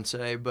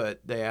fiance, but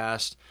they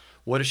asked,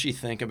 what does she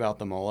think about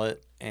the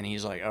mullet? And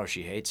he's like, oh,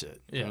 she hates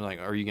it. Yeah. And they're like,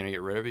 are you going to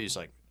get rid of it? He's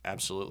like,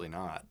 absolutely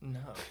not. No.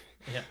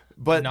 Yeah.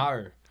 But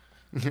Nar.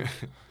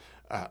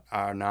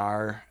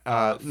 Nar.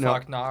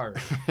 Fuck Nar.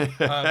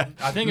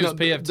 I think it was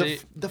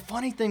PFT. The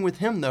funny thing with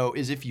him, though,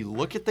 is if you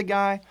look at the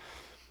guy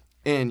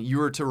and you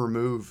were to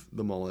remove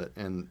the mullet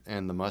and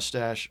the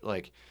mustache,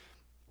 like,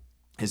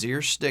 his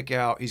ears stick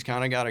out. He's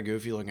kind of got a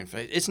goofy-looking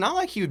face. It's not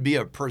like he would be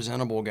a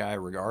presentable guy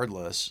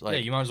regardless. Like, yeah,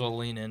 you might as well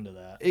lean into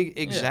that.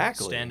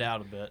 Exactly. Yeah, stand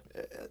out a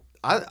bit.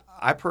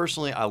 I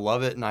personally, I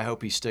love it, and I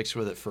hope he sticks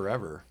with it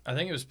forever. I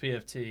think it was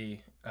PFT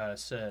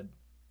said,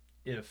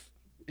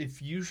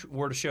 if you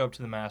were to show up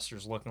to the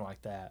Masters looking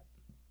like that,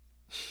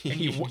 and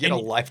you get a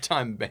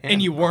lifetime ban,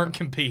 and you weren't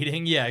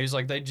competing, yeah, he was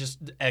like, they just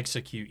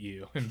execute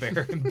you and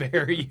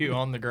bury you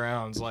on the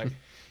grounds. Like,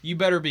 you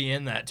better be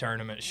in that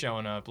tournament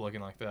showing up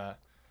looking like that.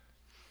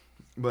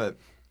 But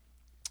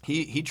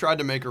he tried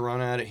to make a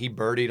run at it. He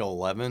birdied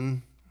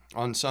 11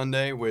 on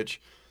Sunday, which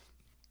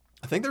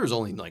I think there was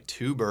only like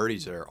 2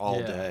 birdies there all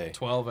day.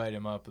 12 ate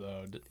him up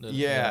though.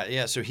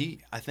 Yeah. So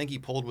I think he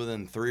pulled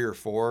within 3 or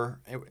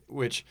 4,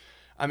 which,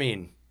 I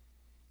mean,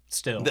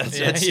 still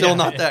it's still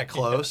not that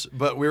close.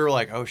 But we were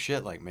like, oh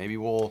shit, like maybe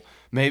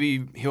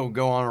he'll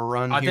go on a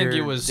run. I here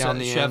think it was down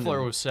the Scheffler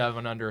end was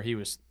 7 under. He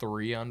was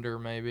 3 under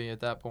maybe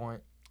at that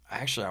point.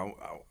 Actually,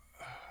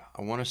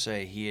 I want to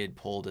say he had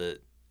pulled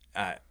it.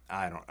 I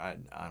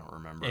don't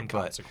remember.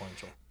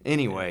 Inconsequential. But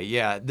anyway,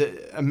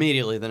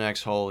 immediately the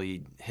next hole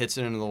he hits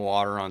it into the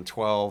water on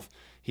 12.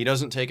 He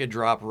doesn't take a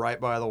drop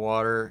right by the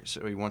water,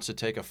 so he wants to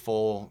take a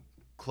full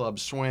club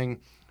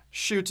swing,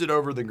 shoots it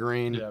over the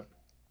green. Yep.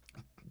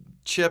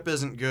 Chip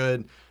isn't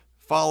good.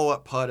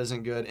 Follow-up putt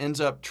isn't good. Ends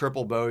up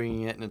triple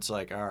bogeying it, and it's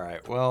like, all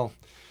right, well,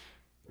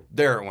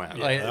 there it went.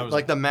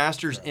 Like the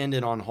Masters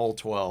ended on hole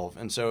 12,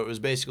 and so it was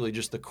basically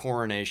just the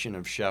coronation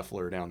of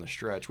Scheffler down the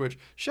stretch, which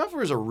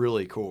Scheffler is a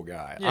really cool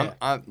guy. Yeah.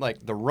 I'm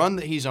like, the run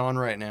that he's on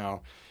right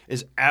now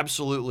is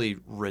absolutely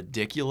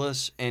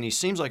ridiculous, and he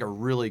seems like a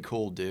really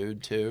cool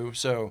dude, too.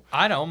 So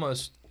I'd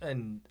almost,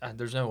 and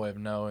there's no way of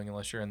knowing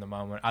unless you're in the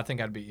moment, I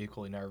think I'd be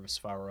equally nervous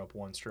if I were up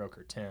 1 stroke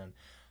or 10.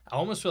 I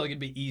almost feel like it'd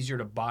be easier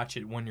to botch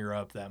it when you're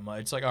up that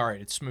much. It's like, all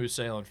right, it's smooth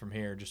sailing from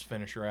here. Just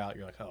finish her out.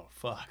 You're like, oh,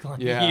 fuck.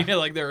 Like,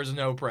 like there was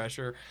no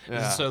pressure.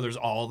 Yeah. So there's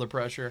all the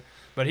pressure.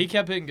 But he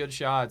kept hitting good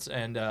shots,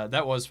 and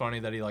that was funny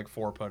that he, like,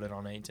 4-putted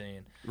on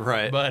 18.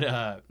 Right.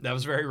 But that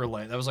was very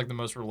that was, like, the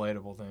most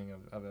relatable thing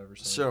I've ever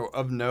seen. So,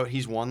 of note,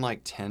 he's won,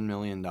 like, $10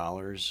 million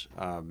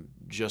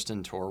just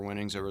in tour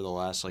winnings over the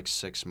last, like,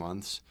 6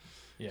 months.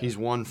 Yeah. He's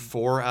won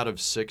 4 out of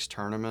 6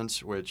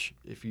 tournaments, which,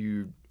 if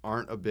you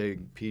aren't a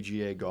big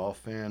PGA golf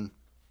fan,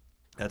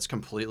 that's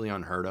completely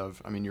unheard of.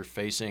 I mean, you're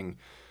facing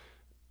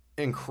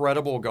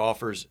incredible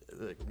golfers,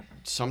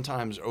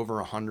 sometimes over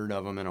 100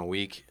 of them in a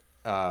week,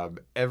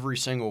 every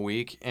single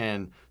week,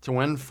 and to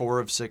win 4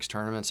 of 6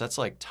 tournaments, that's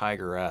like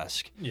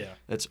Tiger-esque. Yeah.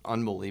 That's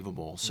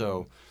unbelievable.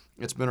 So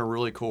it's been a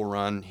really cool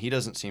run. He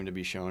doesn't seem to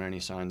be showing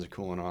any signs of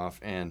cooling off,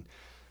 and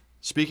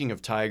speaking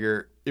of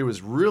Tiger, it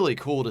was really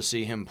cool to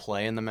see him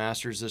play in the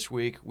Masters this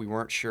week. We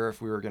weren't sure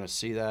if we were going to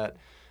see that.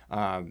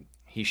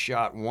 He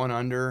shot 1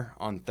 under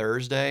on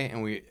Thursday,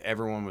 and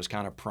everyone was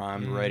kind of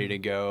primed, ready to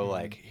go.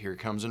 Like, here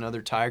comes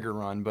another Tiger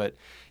run. But,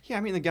 yeah, I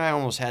mean, the guy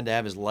almost had to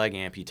have his leg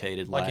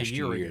amputated last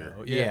year.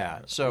 Ago. Yeah.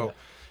 So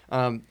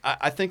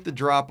I think the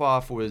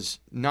drop-off was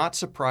not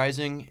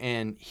surprising,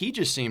 and he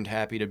just seemed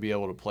happy to be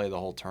able to play the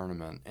whole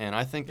tournament. And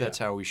I think that's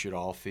how we should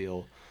all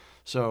feel.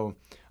 So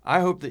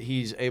I hope that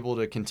he's able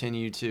to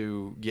continue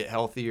to get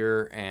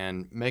healthier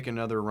and make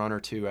another run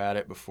or 2 at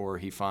it before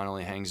he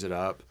finally hangs it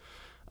up.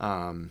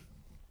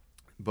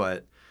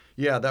 But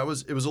yeah, it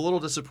was a little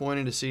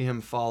disappointing to see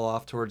him fall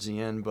off towards the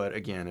end. But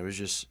again, it was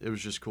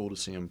just cool to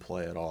see him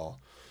play at all.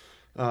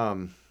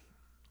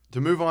 To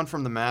move on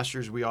from the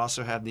Masters, we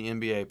also have the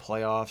NBA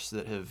playoffs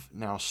that have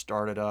now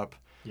started up.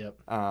 Yep.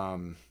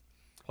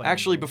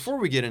 Actually, before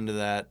we get into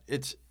that,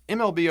 it's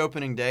MLB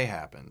opening day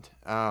happened.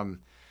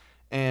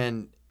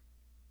 And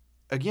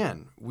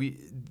again,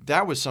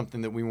 that was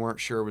something that we weren't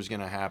sure was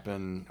going to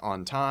happen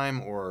on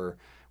time, or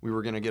we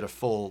were going to get a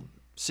full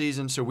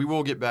season. So we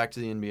will get back to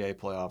the NBA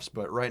playoffs.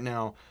 But right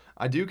now,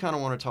 I do kind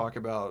of want to talk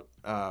about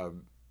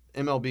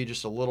MLB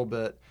just a little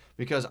bit,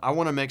 because I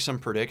want to make some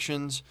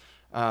predictions.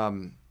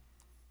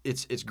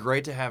 It's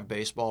great to have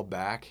baseball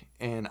back,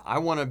 and I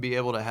want to be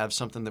able to have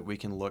something that we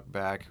can look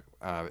back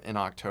in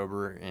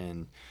October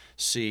and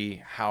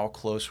see how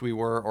close we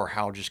were, or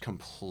how just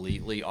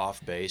completely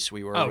off base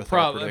we were with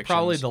our predictions.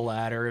 Probably the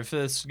latter. If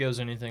this goes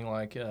anything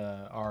like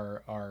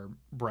our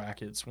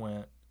brackets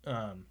went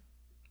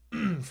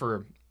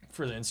for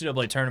for the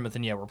NCAA tournament,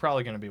 then yeah, we're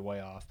probably going to be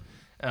way off.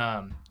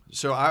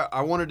 So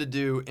I wanted to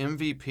do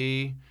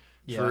MVP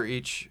Yeah. for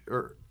each,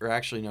 or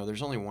actually no,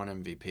 there's only one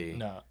MVP.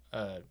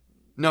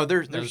 No,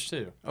 there's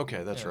two.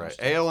 Okay, that's Yeah, right.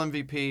 there's two. AL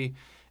MVP,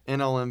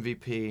 NL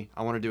MVP.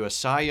 I want to do a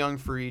Cy Young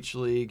for each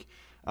league,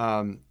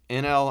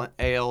 NL,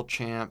 AL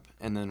champ,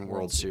 and then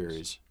World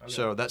Series. Okay.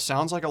 So that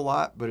sounds like a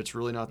lot, but it's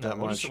really not that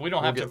much. We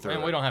don't have We'll to, get through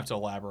and it. we don't have to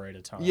elaborate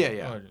a ton. Yeah.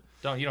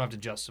 You don't have to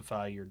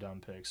justify your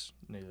dumb picks.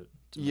 Neither.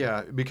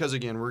 Yeah, because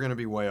again, we're going to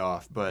be way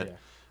off. But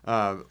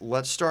Yeah.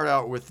 let's start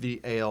out with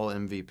the AL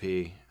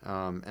MVP,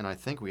 and I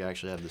think we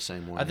actually have the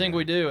same one. I think here.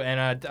 we do,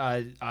 and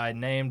I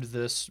named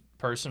this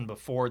person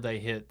before they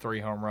hit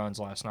 3 home runs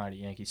last night at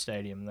Yankee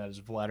Stadium. And that is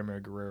Vladimir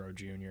Guerrero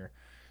Jr.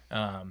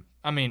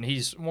 I mean,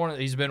 he's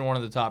been one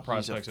of the top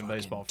prospects in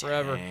baseball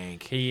forever.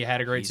 Tank. He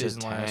had a great He's a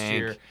season last tank.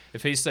 year.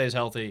 If he stays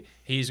healthy,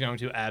 he's going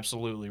to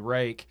absolutely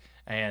rake.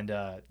 And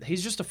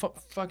he's just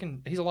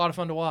he's a lot of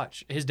fun to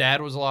watch. His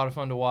dad was a lot of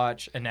fun to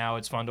watch, and now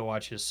it's fun to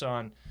watch his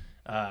son,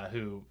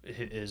 who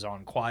is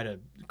on quite a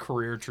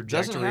career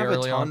trajectory Doesn't have a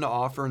early ton on. to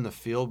offer in the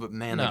field, but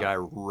man, the No, guy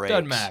rakes.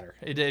 Doesn't matter.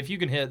 If you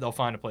can hit, they'll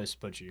find a place to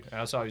put you.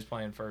 I saw he was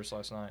playing first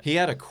last night. He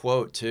had a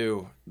quote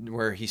too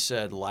where he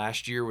said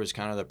last year was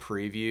kind of the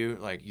preview,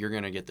 like you're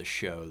gonna get the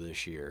show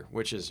this year,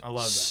 which is I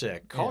love that.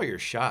 sick. Call Yeah. your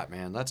shot,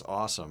 man. That's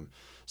awesome.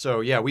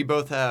 So yeah, we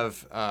both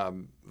have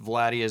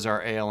Vladdy as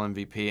our AL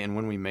MVP, and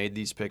when we made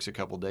these picks a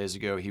couple days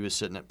ago, he was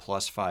sitting at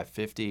plus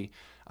 550.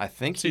 I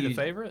think Is he the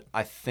favorite?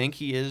 I think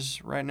he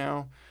is right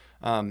now.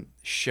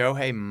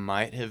 Shohei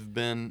might have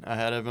been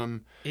ahead of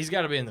him. He's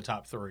got to be in the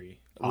top 3,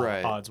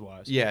 Right. odds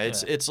wise. Yeah,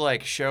 it's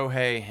like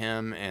Shohei,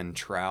 him, and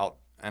Trout,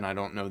 and I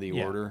don't know the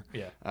order.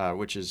 Yeah.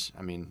 Which is,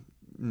 I mean,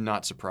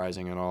 not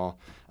surprising at all.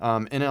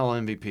 NL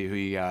MVP, who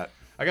you got?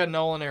 I got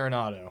Nolan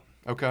Arenado.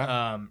 Okay.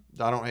 I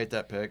don't hate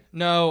that pick.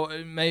 No,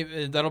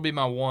 maybe that'll be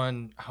my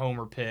one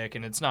homer pick,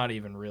 and it's not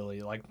even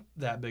really like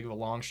that big of a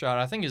long shot.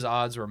 I think his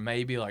odds were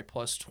maybe like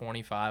plus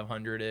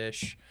 2,500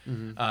 ish.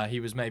 He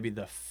was maybe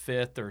the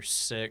 5th or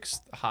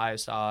 6th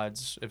highest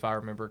odds, if I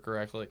remember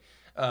correctly.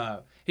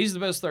 He's the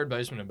best third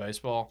baseman in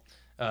baseball.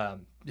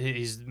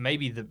 He's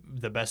maybe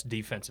the best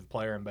defensive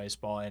player in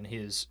baseball,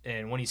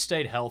 and when he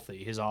stayed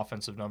healthy, his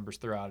offensive numbers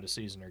throughout the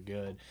season are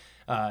good.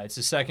 It's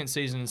his second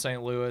season in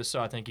St. Louis,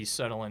 so I think he's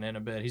settling in a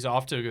bit. He's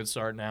off to a good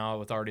start now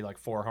with already like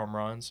 4 home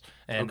runs,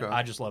 and Okay.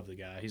 I just love the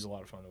guy. He's a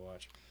lot of fun to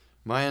watch.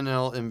 My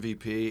NL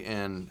MVP,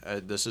 and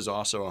this is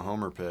also a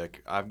homer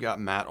pick. I've got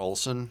Matt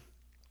Olson.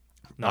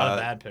 Not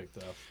a bad pick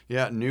though.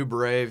 Yeah, new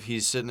Brave.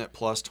 He's sitting at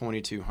plus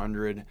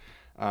 2,200.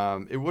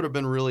 It would have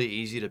been really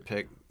easy to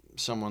pick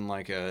someone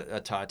like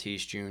a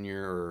Tatis Jr.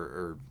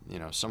 or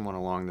someone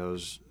along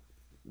those.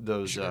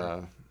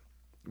 Sure.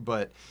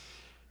 But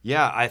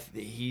yeah,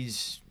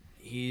 he's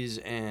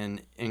an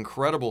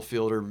incredible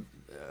fielder.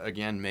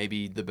 Again,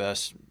 maybe the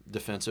best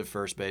defensive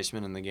first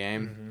baseman in the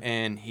game,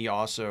 and he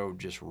also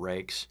just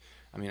rakes.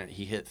 I mean,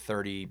 he hit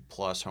 35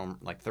 plus home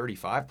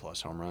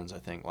runs, I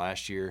think,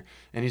 last year.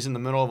 And he's in the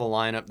middle of a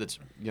lineup that's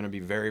going to be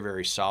very,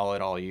 very solid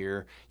all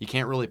year. You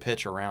can't really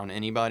pitch around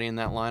anybody in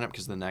that lineup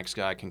because the next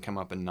guy can come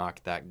up and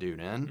knock that dude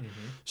in.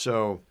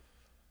 So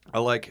I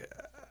like,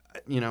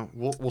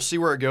 we'll see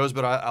where it goes,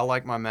 but I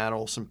like my Matt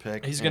Olson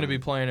pick. He's going to be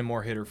playing in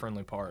more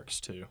hitter-friendly parks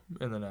too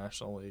in the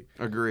National League.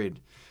 Agreed.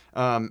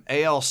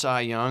 AL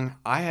Cy Young,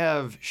 I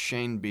have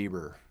Shane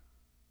Bieber.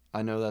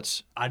 I know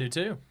that's... I do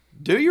too.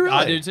 Do you really?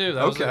 I do too.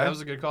 That Okay.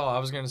 was a good call. I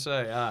was going to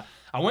say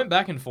I went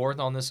back and forth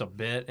on this a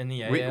bit in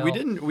the AL.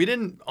 We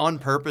didn't on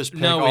purpose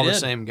pick No, we all the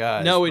didn't. same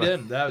guys. No, we but-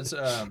 didn't. That was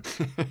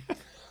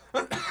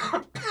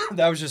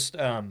that was just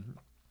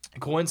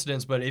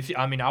coincidence. But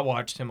I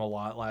watched him a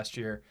lot last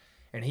year,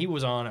 and he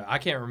was on. I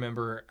can't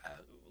remember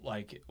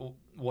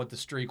what the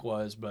streak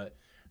was, but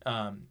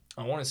I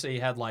want to say he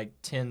had like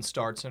 10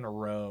 starts in a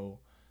row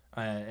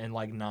and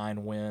like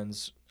 9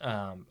 wins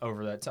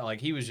over that time.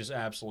 Like he was just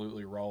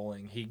absolutely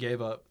rolling. He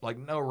gave up like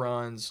no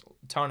runs,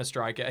 ton of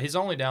strikeouts. His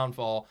only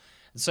downfall.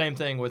 The same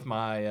thing with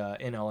my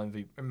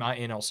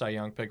NL Cy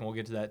Young pick, and we'll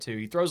get to that too.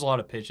 He throws a lot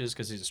of pitches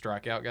because he's a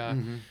strikeout guy,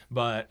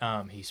 but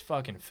he's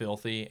fucking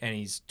filthy, and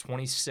he's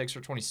 26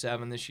 or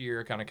 27 this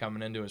year, kind of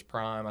coming into his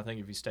prime. I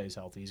think if he stays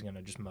healthy, he's going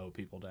to just mow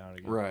people down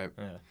again. Right.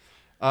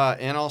 Yeah.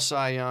 NL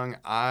Cy Young,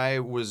 I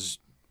was,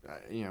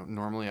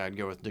 normally I'd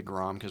go with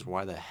DeGrom because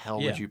why the hell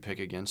would Yeah. you pick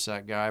against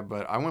that guy?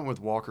 But I went with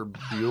Walker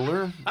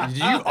Buehler. Did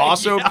you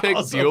also Yeah, pick I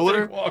also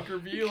Buehler? picked Walker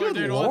Buehler, Good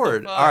dude. What the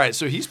Lord. fuck? All right,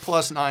 so he's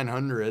plus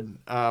 900.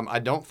 I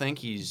don't think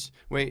he's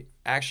 – wait,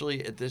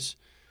 actually at this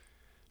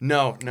 –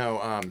 no.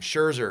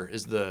 Scherzer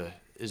is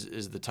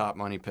the top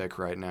money pick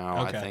right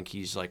now. Okay. I think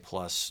he's like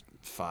plus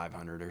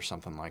 500 or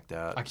something like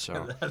that.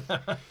 So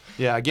that.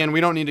 yeah, again,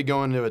 we don't need to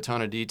go into a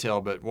ton of detail,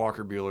 but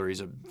Walker Buehler,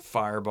 he's a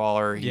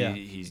fireballer. Yeah.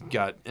 He's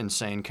got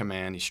insane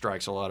command. He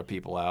strikes a lot of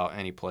people out,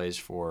 and he plays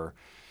for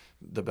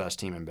the best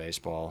team in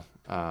baseball.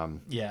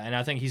 Yeah, and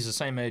I think he's the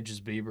same age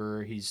as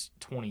Bieber. He's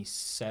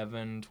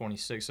 27,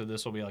 26, so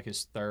this will be like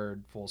his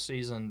 3rd full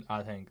season.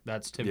 I think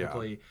that's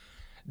typically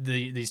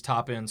these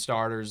top end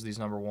starters, these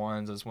number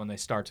ones, is when they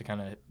start to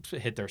kind of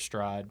hit their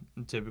stride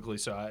typically.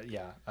 So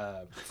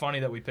funny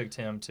that we picked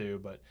him too.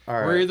 But All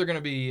we're right. either going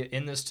to be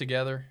in this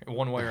together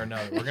one way or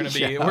another. We're going to be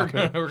Yeah. we're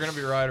going to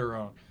be right or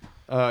wrong.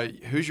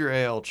 Who's your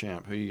AL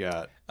champ? Who you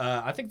got?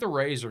 I think the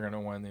Rays are going to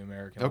win the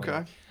American League.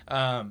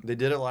 Okay. They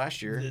did it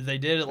last year. They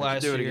did it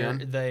last do it year.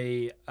 again.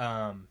 They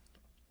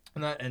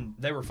and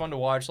they were fun to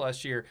watch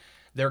last year.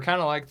 They're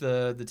kind of like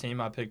the team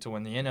I picked to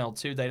win the NL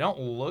too. They don't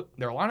look,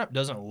 their lineup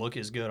doesn't look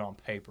as good on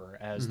paper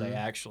as they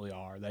actually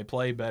are. They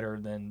play better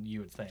than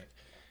you would think,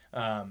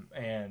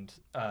 and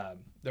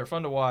they're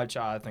fun to watch.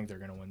 I think they're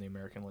going to win the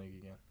American League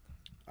again.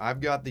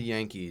 I've got the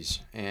Yankees,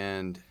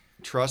 and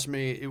trust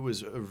me, it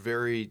was a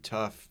very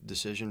tough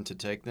decision to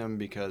take them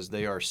because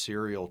they are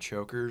serial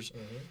chokers.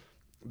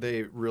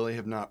 They really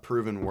have not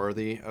proven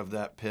worthy of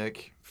that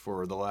pick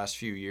for the last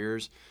few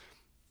years.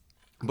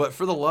 But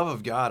for the love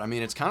of God, I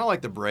mean, it's kind of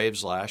like the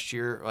Braves last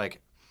year. Like,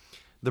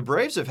 the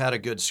Braves have had a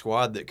good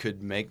squad that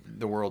could make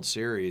the World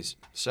Series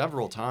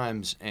several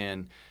times,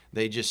 and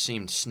they just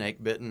seemed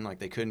snake-bitten, like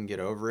they couldn't get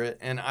over it.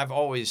 And I've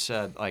always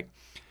said, like,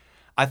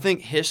 I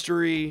think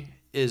history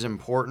is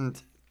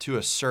important to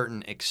a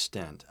certain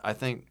extent. I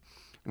think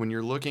when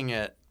you're looking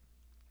at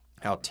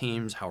how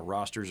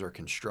rosters are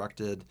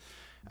constructed,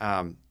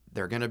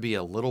 they're going to be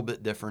a little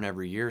bit different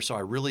every year. So I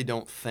really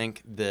don't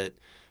think that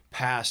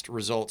past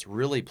results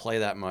really play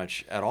that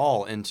much at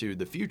all into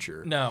the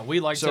future. No, we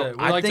like to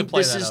I think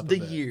play this that is up a the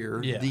bit.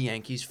 year Yeah. the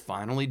Yankees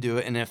finally do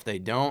it, and if they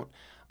don't,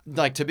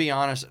 like, to be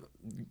honest,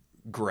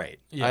 great.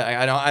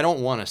 Yeah. I don't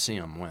want to see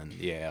them win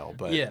the AL,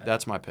 but Yeah.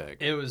 that's my pick.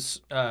 It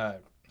was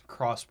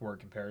cross-sport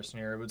comparison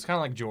here, but it's kind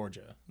of like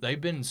Georgia. They've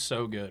been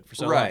so good for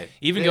so long. Right.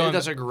 Even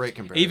That's a great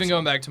comparison. Even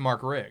going back to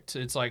Mark Richt,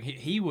 it's like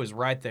he was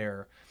right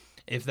there.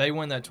 If they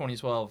win that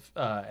 2012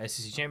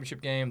 SEC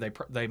championship game,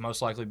 they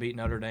most likely beat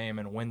Notre Dame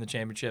and win the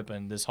championship,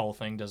 and this whole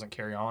thing doesn't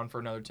carry on for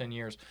another 10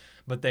 years.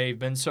 But they've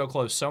been so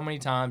close so many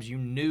times, you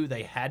knew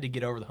they had to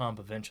get over the hump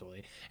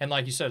eventually. And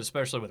like you said,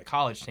 especially with a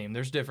college team,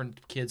 there's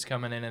different kids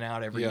coming in and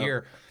out every Yep.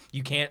 year.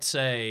 You can't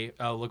say,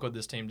 oh, look what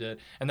this team did.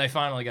 And they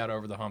finally got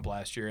over the hump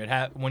last year.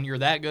 When you're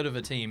that good of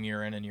a team,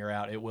 year in and year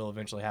out, it will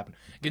eventually happen.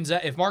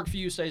 Gonzaga, if Mark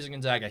Few stays at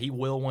Gonzaga, he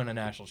will win a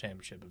national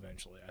championship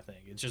eventually, I think.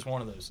 It's just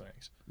one of those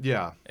things.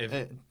 Yeah.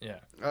 Yeah.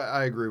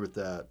 I agree with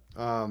that.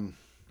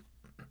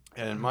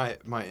 And my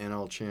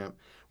NL champ,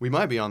 we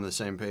might be on the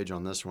same page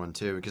on this one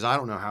too, because I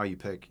don't know how you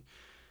pick.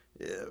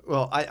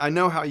 Well, I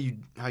know how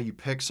you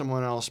pick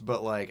someone else,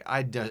 but like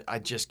I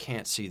just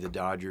can't see the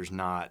Dodgers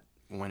not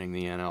winning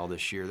the NL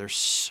this year. They're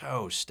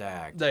so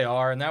stacked. They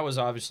are, and that was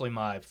obviously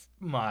my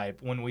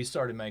when we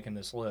started making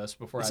this list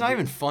before. It's not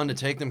even fun to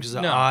take them because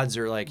the odds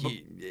are like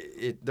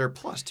they're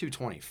plus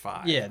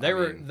 225. Yeah, they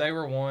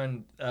were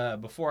one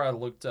before I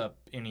looked up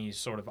any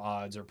sort of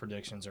odds or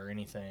predictions or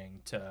anything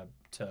to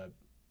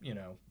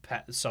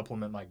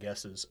supplement my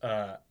guesses.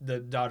 The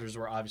Dodgers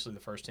were obviously the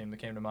first team that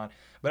came to mind,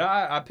 but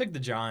I picked the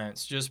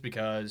Giants just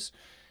because.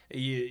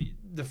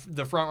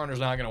 The front runner's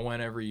not going to win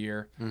every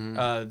year.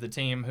 The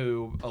team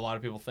who a lot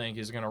of people think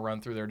is going to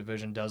run through their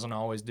division doesn't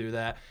always do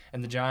that.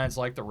 And the Giants,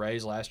 like the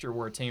Rays last year,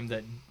 were a team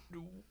that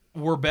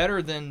were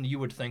better than you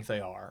would think they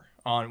are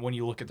when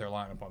you look at their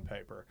lineup on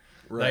paper.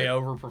 Right. They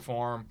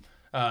overperform.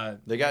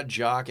 They got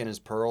Jock and his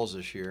pearls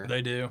this year.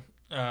 They do.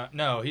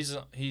 No, he's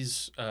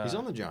He's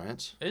on the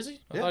Giants. Is he?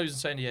 I Yeah. thought he was in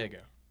San Diego.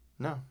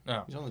 No,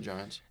 No. he's on the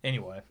Giants.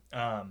 Anyway,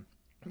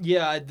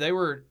 yeah, they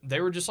were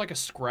just like a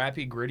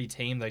scrappy, gritty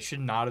team. They should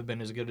not have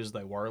been as good as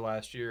they were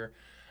last year.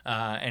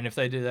 And if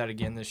they do that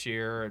again this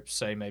year,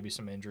 say maybe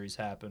some injuries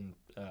happen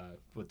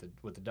with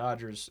the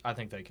Dodgers, I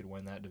think they could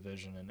win that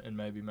division and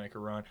maybe make a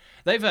run.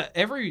 They've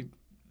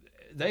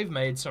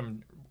made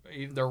some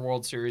their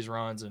World Series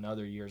runs in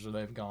other years where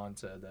they've gone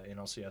to the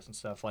NLCS and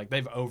stuff. Like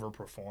they've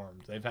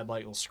overperformed. They've had like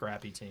little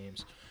scrappy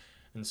teams.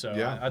 And so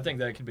Yeah. I think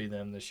that could be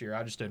them this year.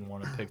 I just didn't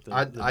want to pick the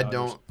I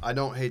Dodgers.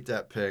 don't hate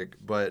that pick,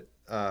 but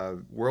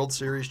World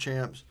Series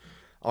champs,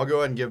 I'll go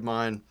ahead and give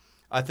mine.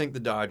 I think the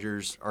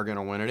Dodgers are going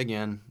to win it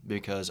again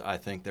because I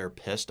think they're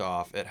pissed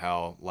off at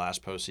how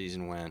last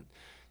postseason went.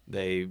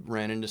 They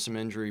ran into some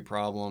injury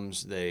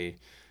problems. They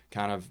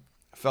kind of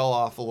fell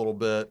off a little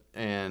bit,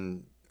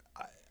 and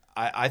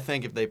I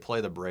think if they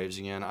play the Braves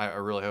again, I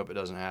really hope it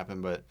doesn't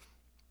happen, but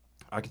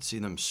I could see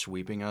them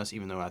sweeping us,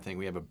 even though I think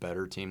we have a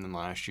better team than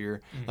last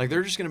year. Mm-hmm. Like,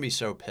 they're just going to be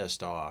so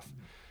pissed off.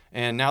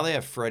 And now they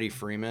have Freddie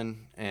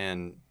Freeman,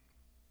 and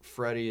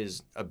Freddie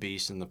is a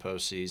beast in the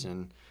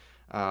postseason.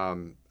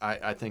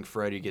 I think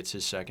Freddie gets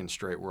his second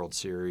straight World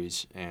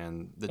Series,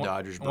 and the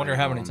Dodgers. I wonder bring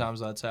how it many home. times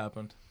that's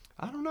happened.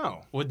 I don't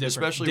know. With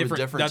Especially with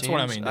different that's teams.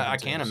 what I mean. I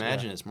different can't teams,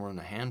 imagine yeah. it's more than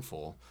a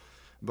handful.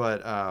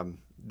 But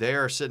they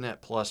are sitting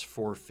at plus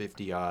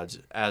 450 odds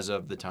as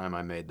of the time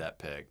I made that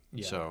pick.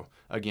 Yeah. So,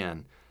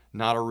 again,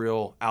 not a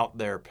real out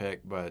there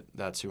pick, but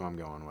that's who I'm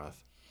going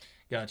with.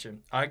 Gotcha.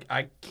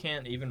 I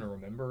can't even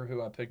remember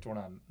who I picked when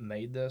I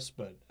made this,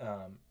 but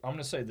I'm going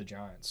to say the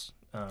Giants.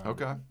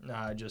 Okay.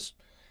 I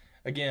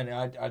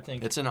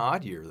think It's an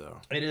odd year, though.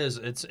 it is.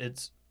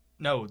 It's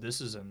no. This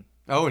is an.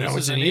 Oh, no, This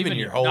it's is an even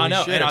year. Holy I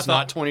know, shit, and it's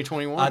not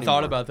 2021 I anymore.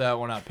 thought about that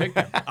when I picked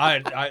them.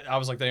 I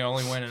was like, they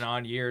only win in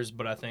odd years,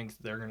 but I think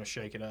they're going to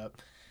shake it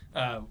up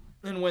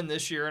and win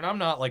this year. And I'm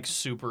not like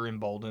super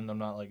emboldened. I'm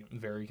not like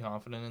very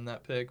confident in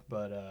that pick.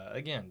 But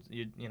again,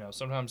 you know,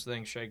 sometimes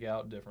things shake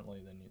out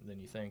differently than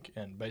you think.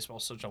 And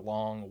baseball's such a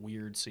long,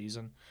 weird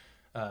season.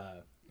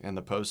 And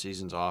the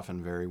postseason's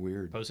often very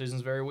weird.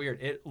 Postseason's very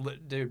weird.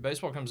 Dude,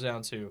 baseball comes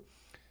down to,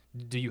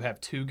 do you have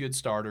two good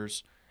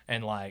starters,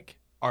 and like,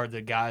 are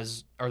the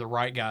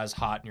right guys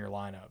hot in your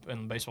lineup?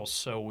 And baseball's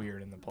so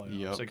weird in the playoffs.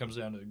 Yep. It comes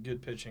down to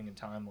good pitching and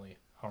timely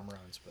home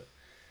runs. But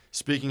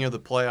Speaking of the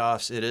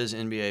playoffs, it is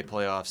NBA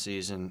playoff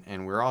season,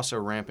 and we're also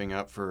ramping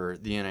up for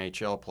the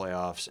NHL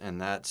playoffs, and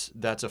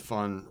that's a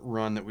fun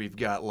run that we've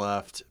got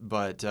left.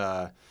 But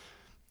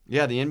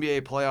yeah, the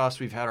NBA playoffs,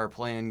 we've had our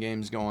play-in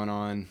games going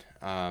on.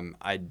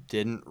 I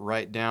didn't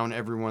write down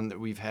everyone that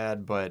we've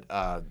had, but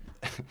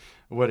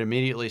what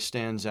immediately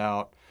stands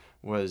out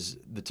was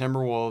the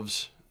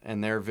Timberwolves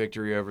and their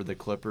victory over the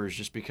Clippers,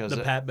 just because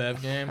the Pat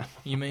Bev game,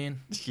 you mean?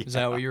 Yeah. Is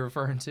that what you're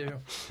referring to?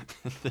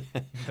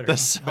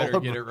 Better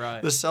get it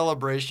right. The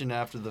celebration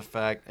after the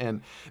fact.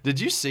 And did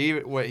you see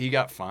what he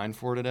got fined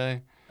for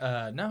today?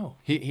 No.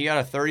 He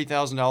got a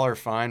 $30,000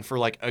 fine for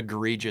like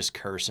egregious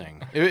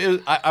cursing.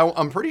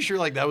 I'm pretty sure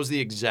like that was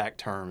the exact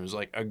term. It was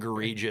like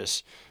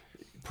egregious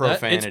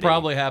profanity. It's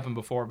probably happened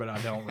before, but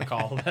I don't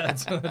recall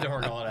that. I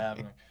don't recall it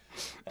happening.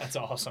 That's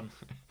awesome.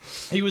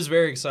 He was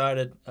very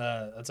excited.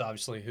 That's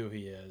obviously who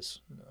he is,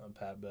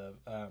 Pat Bev.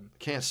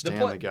 Can't stand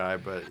the guy,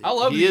 but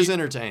he is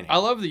entertaining. I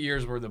love the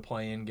years where the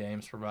play-in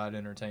games provide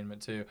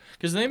entertainment too,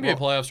 because the NBA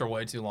playoffs are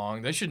way too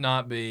long. They should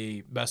not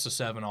be best of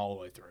 7 all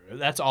the way through.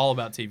 That's all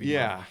about TV.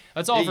 Yeah, money.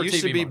 That's all for TV. It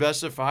used to be money.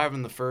 best of 5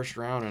 in the first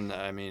round, and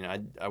I mean,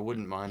 I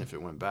wouldn't mind if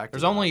it went back.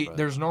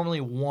 There's normally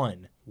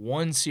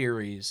one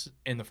series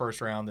in the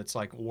first round that's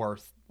like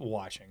worth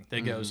watching.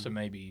 That goes to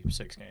maybe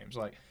 6 games.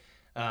 Like,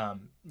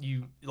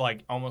 you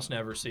like almost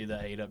never see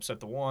the 8 upset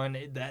the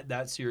 1.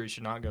 That series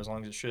should not go as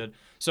long as it should.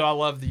 So I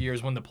love the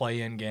years when the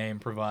play-in game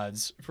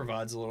provides a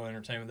little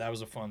entertainment. That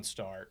was a fun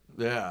start.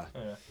 Yeah.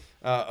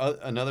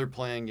 Another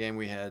play-in game,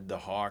 we had the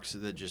Hawks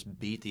that just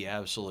beat the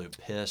absolute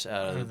piss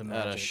out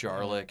of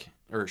Charlotte.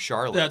 Or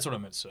Charlotte. That's what I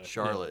meant to say.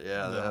 Charlotte,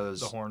 yeah. that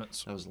was the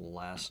Hornets. That was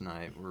last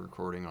night. We're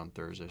recording on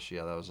Thursday. So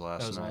yeah, that was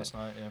last night. That was last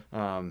night,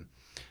 yeah.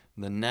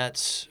 The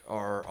Nets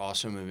are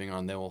also moving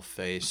on. They will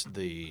face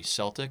the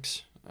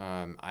Celtics.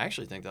 I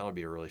actually think that'll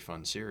be a really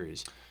fun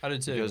series. I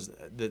did too. Because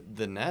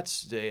the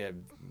Nets, they have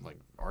like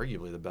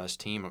arguably the best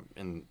team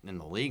in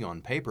the league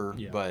on paper,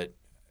 but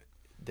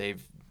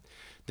they've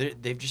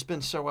just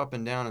been so up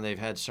and down, and they've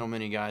had so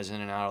many guys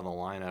in and out of the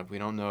lineup. We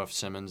don't know if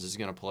Simmons is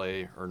going to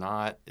play or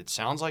not. It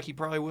sounds like he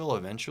probably will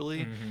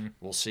eventually. Mm-hmm.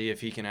 We'll see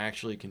if he can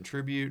actually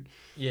contribute.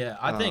 Yeah,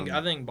 I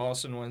think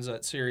Boston wins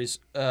that series.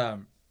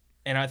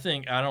 And I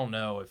don't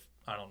know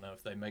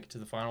if they make it to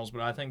the finals,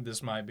 but I think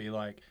this might be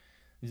like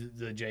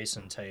the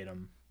Jason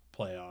Tatum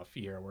playoff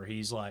year where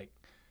he's like,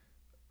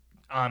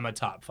 I'm a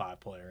top 5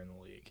 player in the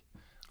league.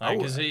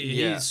 Because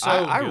he's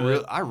so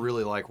good. I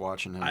really like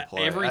watching him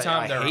play. Every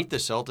time I hate the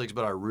Celtics,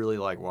 but I really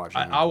like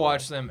watching him play. I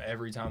watch them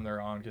every time they're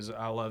on because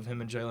I love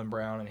him and Jaylen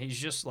Brown, and he's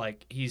just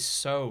like, he's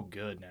so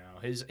good now.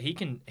 He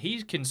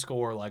can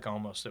score like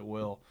almost at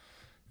will.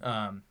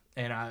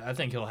 And I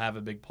think he'll have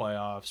a big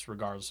playoffs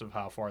regardless of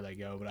how far they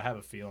go. But I have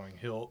a feeling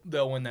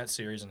they'll win that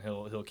series, and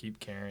he'll keep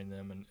carrying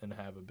them and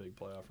have a big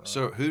playoff run.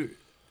 So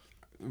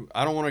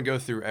I don't want to go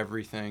through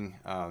everything.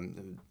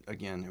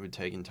 Again, it would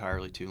take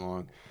entirely too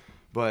long.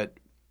 But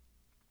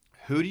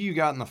who do you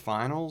got in the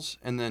finals,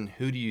 and then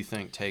who do you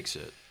think takes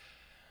it?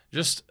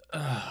 Just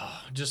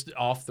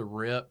off the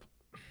rip,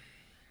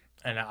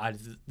 and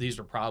these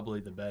are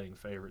probably the betting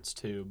favorites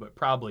too, but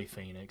probably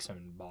Phoenix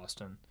and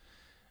Boston.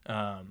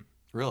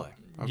 Really?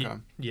 Okay.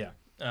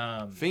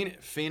 Yeah.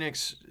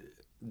 Phoenix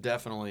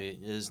definitely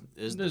is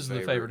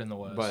the favorite in the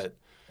West, but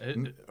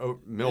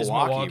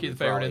Milwaukee the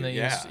favorite in the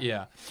yeah. East.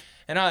 Yeah.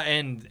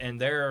 And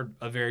they're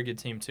a very good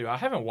team too. I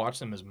haven't watched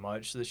them as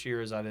much this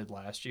year as I did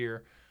last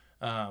year.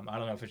 I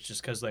don't know if it's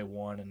just because they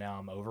won and now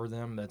I'm over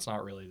them. That's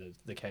not really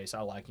the case.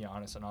 I like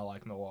Giannis and I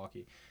like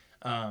Milwaukee.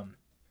 I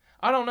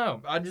don't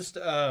know. I just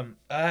I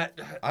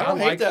don't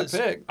hate that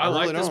pick. I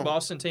really like this don't.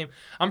 Boston team.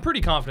 I'm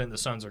pretty confident the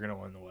Suns are going to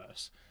win the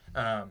West.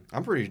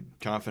 I'm pretty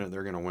confident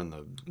they're going to win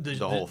the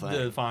whole thing.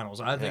 The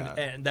finals. I think,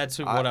 and that's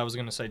what I was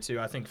going to say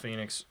too. I think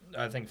Phoenix.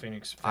 I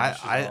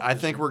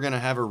think we're going to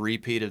have a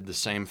repeat of the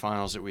same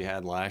finals that we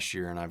had last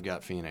year, and I've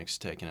got Phoenix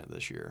taking it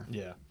this year.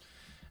 Yeah,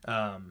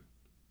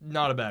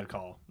 not a bad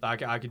call.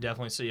 I could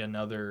definitely see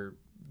another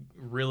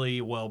really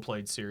well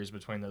played series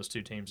between those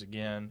two teams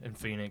again, and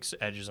Phoenix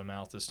edges them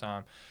out this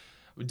time.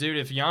 Dude,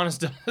 if Giannis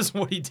does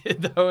what he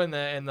did though in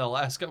the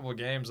last couple of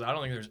games, I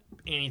don't think there's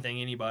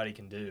anything anybody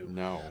can do.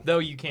 No. Though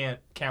you can't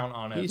count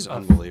on He's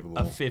unbelievable.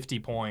 A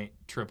 50-point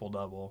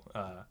triple-double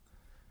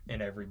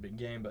in every big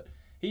game, but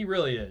he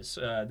really is.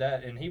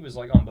 And he was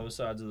like on both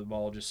sides of the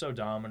ball, just so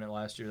dominant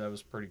last year. That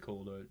was pretty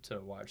cool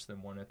to watch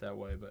them win it that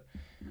way. But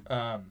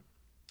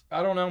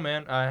I don't know,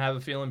 man. I have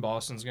a feeling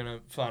Boston's going to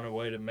find a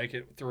way to make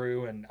it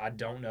through, and I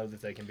don't know that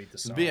they can beat the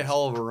Suns. It'd be a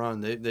hell of a run.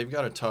 They've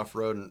got a tough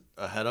road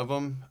ahead of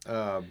them.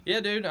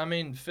 Yeah, dude. I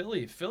mean,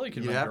 Philly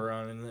could make a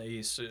run in the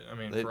East. I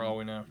mean, for all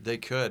we know. They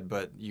could,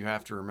 but you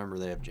have to remember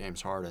they have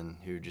James Harden,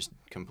 who just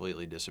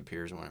completely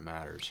disappears when it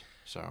matters.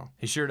 So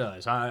he sure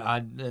does.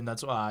 And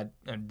that's why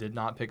I did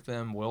not pick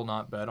them. Will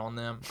not bet on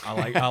them. I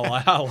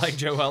like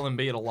Joel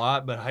Embiid a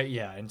lot, but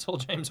until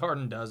James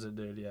Harden does it,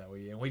 dude.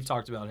 Yeah, we've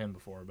talked about him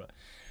before, but.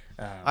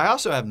 I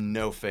also have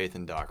no faith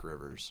in Doc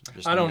Rivers.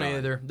 I don't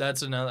either.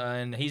 That's another,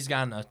 and he's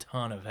gotten a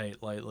ton of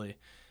hate lately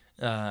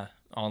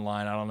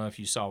online. I don't know if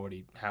you saw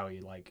how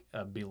he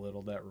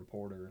belittled that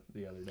reporter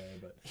the other day,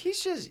 but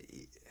he's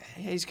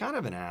kind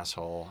of an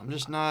asshole. I'm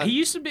just not. He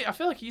used to be. I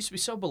feel like he used to be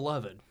so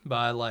beloved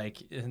by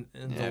in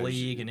the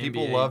league and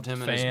people NBA loved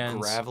him fans. and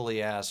his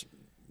gravelly ass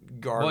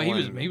gargling.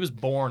 Well, he was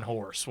born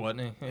hoarse,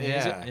 wasn't he?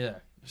 Yeah.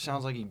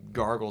 Sounds like he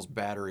gargles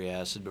battery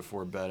acid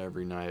before bed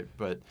every night,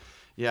 but.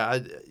 Yeah,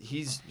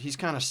 he's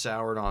kind of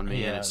soured on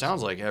me, and it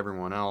sounds like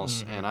everyone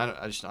else. Mm-hmm. And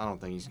I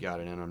don't think he's got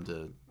it in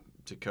him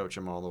to coach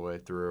him all the way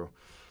through.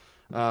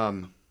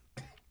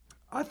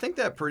 I think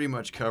that pretty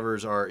much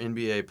covers our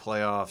NBA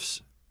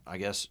playoffs, I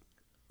guess,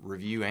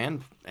 review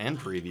and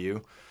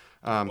preview.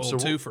 So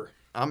twofer.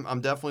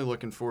 I'm definitely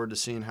looking forward to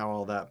seeing how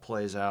all that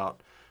plays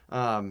out.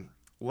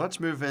 Let's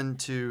move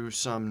into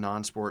some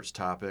non-sports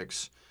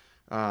topics.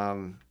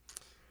 I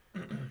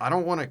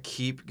don't want to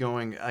keep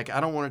going. I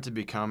don't want it to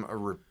become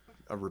a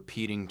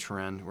repeating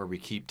trend where we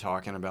keep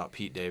talking about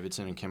Pete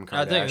Davidson and Kim Kardashian.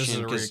 I think this is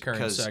a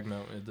recurring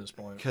segment at this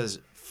point. Because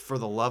for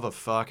the love of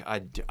fuck,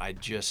 I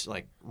just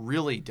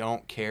really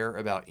don't care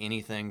about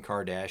anything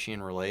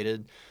Kardashian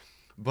related.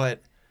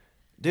 But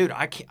dude,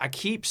 I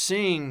keep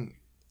seeing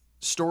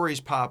stories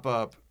pop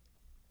up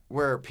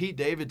where Pete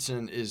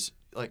Davidson is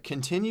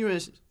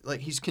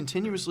he's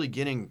continuously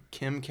getting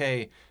Kim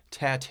K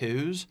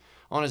tattoos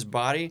on his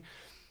body.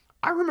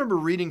 I remember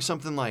reading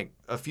something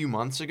a few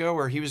months ago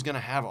where he was going to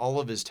have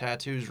all of his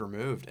tattoos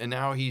removed, and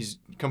now he's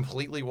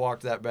completely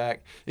walked that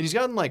back. And he's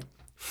gotten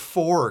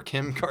 4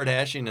 Kim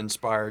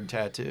Kardashian-inspired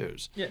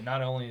tattoos. Yeah,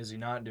 not only is he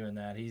not doing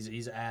that,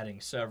 he's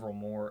adding several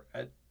more.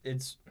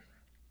 It's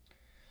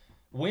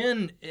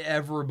when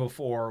ever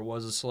before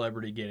was a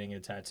celebrity getting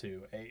a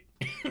tattoo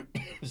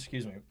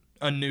excuse me,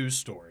 a news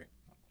story?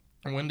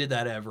 When did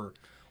that ever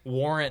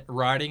warrant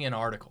writing an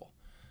article?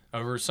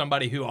 Over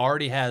somebody who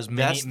already has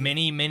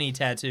many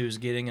tattoos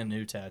getting a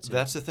new tattoo.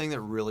 That's the thing that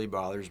really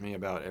bothers me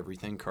about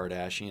everything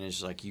Kardashian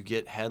is you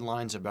get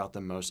headlines about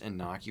the most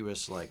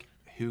innocuous,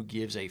 who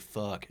gives a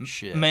fuck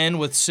shit. Man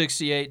with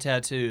 68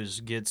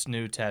 tattoos gets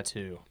new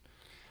tattoo.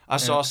 I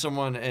saw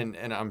someone,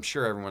 and I'm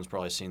sure everyone's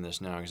probably seen this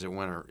now because it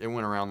went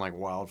around like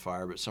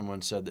wildfire, but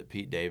someone said that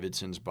Pete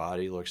Davidson's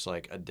body looks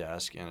like a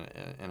desk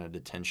in a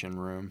detention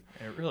room.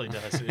 It really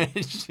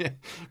does.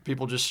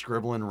 People just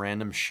scribbling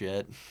random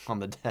shit on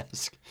the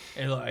desk.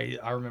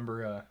 I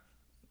remember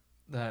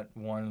that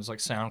one was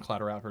SoundCloud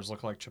rappers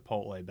look like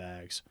Chipotle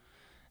bags.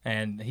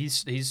 And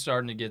he's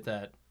starting to get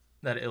that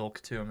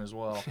ilk to him as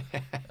well.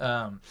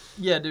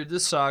 Yeah, dude,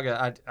 this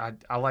saga,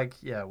 I like.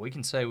 Yeah, we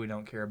can say we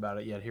don't care about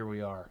it, yet here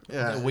we are.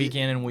 Yeah, week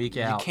in and week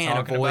out, you can't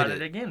talking avoid about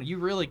it again. You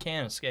really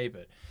can't escape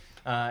it.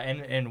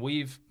 And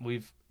we've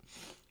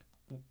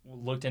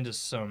looked into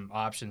some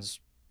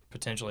options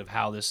potentially of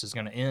how this is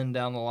going to end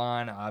down the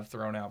line. I've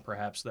thrown out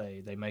perhaps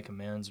they make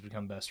amends,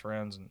 become best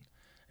friends,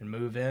 and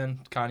move in.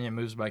 Kanye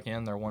moves back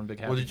in. They're one big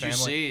happy family. Well, did you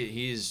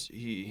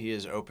see he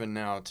is open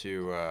now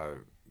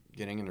to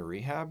getting into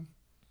rehab?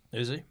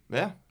 Is he?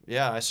 Yeah.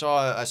 I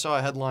saw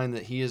a headline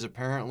that he is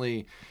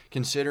apparently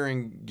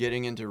considering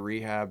getting into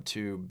rehab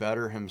to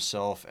better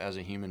himself as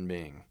a human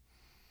being.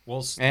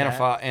 Well, and a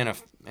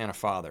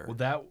father. Well,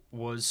 that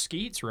was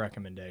Skeet's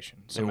recommendation.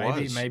 So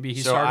maybe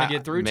he's starting to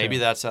get through. Maybe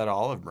to that's that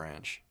olive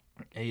branch.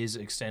 He's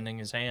extending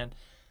his hand,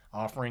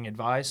 offering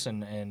advice,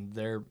 and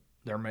they're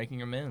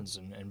making amends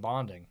and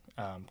bonding,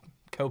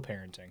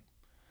 co-parenting.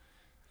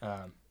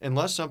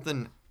 Unless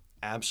something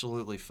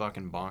absolutely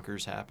fucking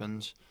bonkers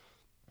happens,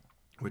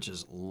 which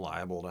is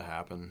liable to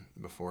happen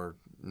before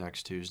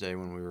next Tuesday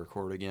when we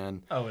record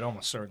again. Oh, it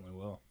almost certainly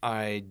will.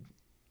 I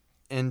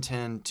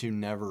intend to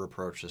never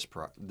approach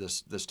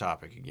this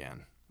topic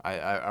again.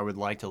 I would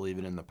like to leave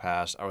it in the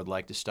past. I would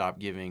like to stop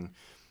giving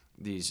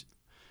these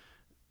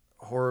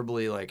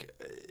horribly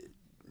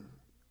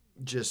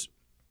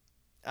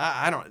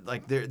I don't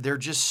they're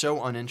just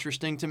so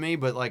uninteresting to me,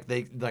 but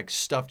they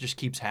stuff just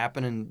keeps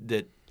happening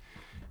that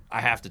I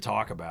have to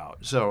talk about.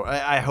 So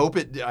I hope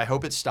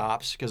it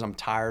stops because I'm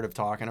tired of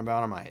talking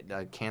about them.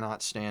 I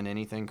cannot stand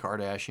anything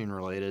Kardashian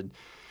related.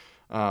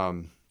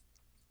 I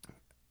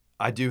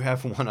do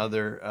have one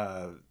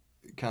other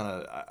kind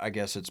of, I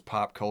guess it's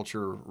pop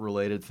culture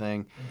related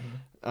thing.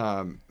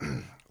 Mm-hmm.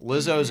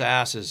 Lizzo's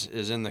ass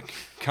is in the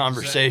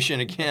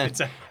conversation again.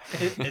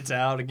 It's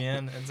out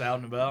again. It's out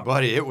and about.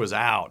 Buddy, it was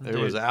out. Dude, it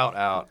was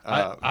out.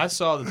 I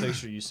saw the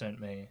picture you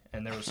sent me,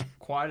 and there was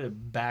quite a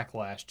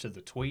backlash to the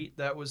tweet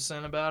that was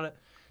sent about it.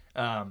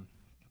 So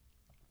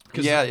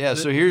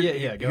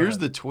here's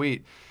the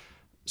tweet.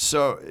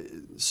 So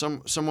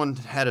someone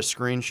had a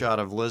screenshot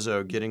of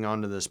Lizzo getting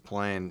onto this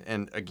plane,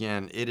 and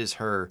again, it is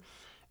her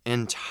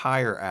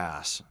entire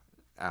ass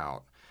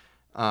out.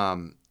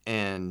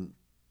 And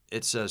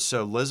it says,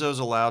 so Lizzo's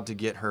allowed to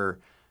get her,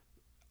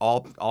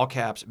 all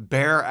caps,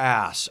 bare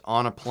ass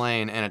on a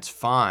plane, and it's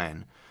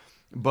fine.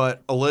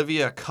 But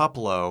Olivia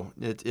Couplo,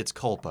 it's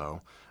Culpo,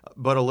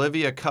 but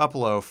Olivia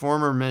Couplo,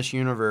 former Miss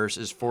Universe,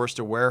 is forced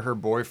to wear her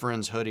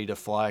boyfriend's hoodie to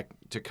fly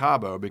to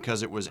Cabo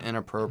because it was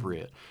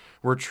inappropriate.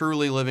 We're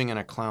truly living in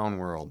a clown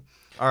world.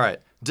 All right,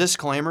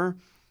 disclaimer,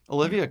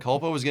 Olivia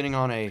Culpo was getting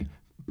on a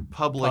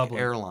public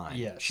airline.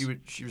 Yes.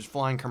 She was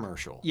flying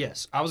commercial.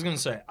 Yes, I was going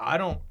to say,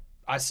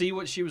 I see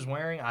what she was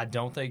wearing. I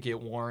don't think it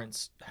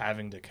warrants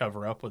having to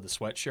cover up with a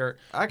sweatshirt.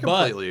 I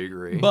completely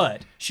agree.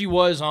 But she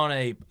was on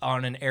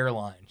an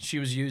airline. She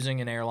was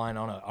using an airline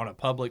on a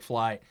public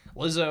flight.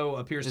 Lizzo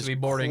appears to be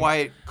boarding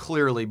quite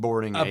clearly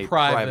boarding a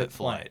private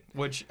flight,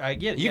 which I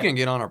get. You can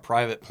get on a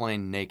private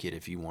plane naked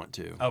if you want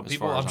to. Oh,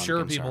 people! I'm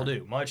sure people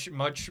do.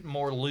 Much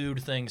more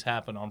lewd things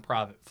happen on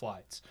private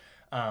flights,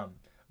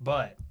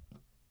 but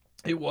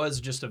it was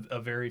just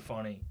a very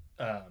funny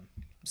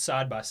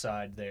side by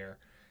side there.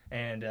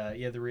 And I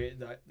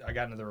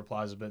got into the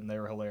replies a bit, and they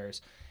were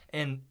hilarious.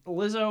 And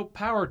Lizzo,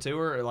 power to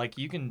her. Like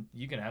you can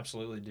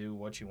absolutely do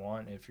what you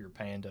want if you're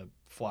paying to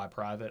fly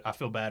private. I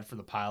feel bad for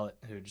the pilot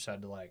who just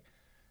had to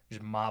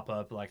just mop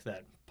up like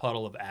that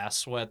puddle of ass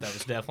sweat that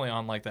was definitely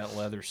on like that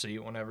leather seat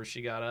whenever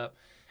she got up.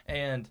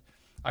 And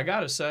I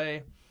gotta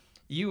say,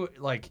 you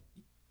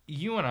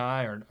and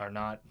I are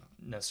not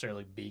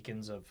necessarily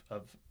beacons of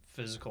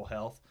physical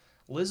health.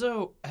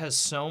 Lizzo has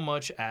so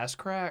much ass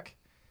crack.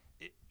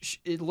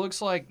 It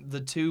looks like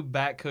the two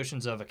back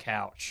cushions of a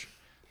couch.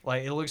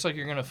 Like it looks like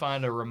you're gonna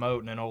find a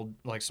remote and an old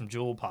some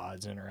jewel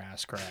pods in her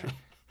ass crack.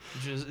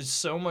 It's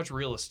so much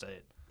real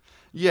estate.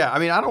 Yeah, I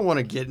mean, I don't want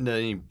to get into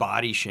any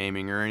body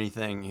shaming or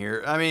anything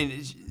here. I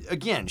mean,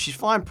 again, she's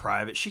flying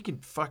private. She can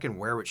fucking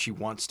wear what she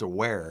wants to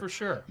wear. For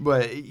sure.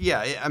 But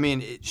yeah, I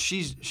mean,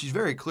 she's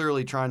very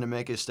clearly trying to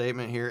make a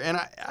statement here, and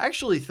I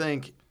actually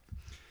think,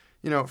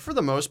 for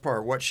the most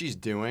part, what she's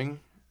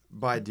doing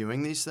by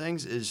doing these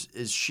things is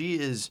she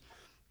is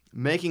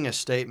making a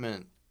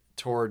statement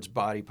towards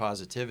body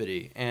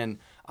positivity. And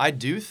I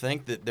do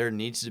think that there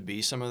needs to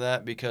be some of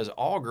that because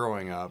all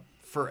growing up,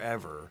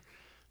 forever,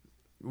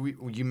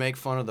 you make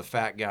fun of the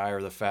fat guy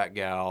or the fat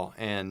gal.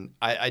 And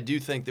I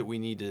do think that we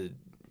need to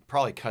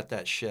probably cut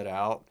that shit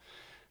out.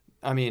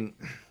 I mean,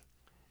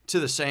 to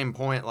the same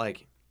point,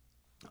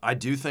 I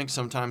do think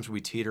sometimes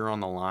we teeter on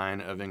the line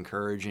of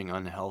encouraging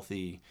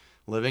unhealthy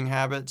living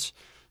habits.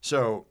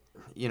 So,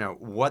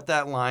 what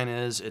that line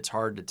is, it's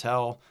hard to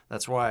tell.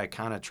 That's why I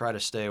kind of try to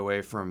stay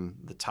away from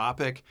the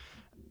topic.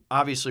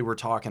 Obviously, we're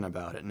talking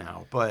about it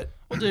now, but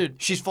well,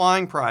 dude, she's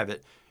flying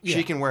private. Yeah.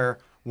 She can wear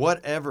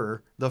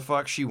whatever the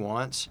fuck she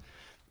wants.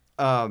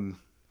 It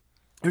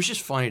was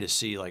just funny to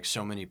see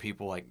so many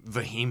people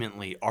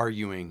vehemently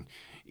arguing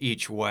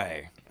each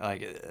way.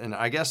 And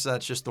I guess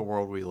that's just the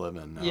world we live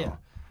in now. Yeah,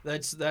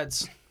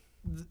 that's.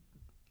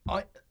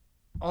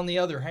 On the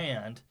other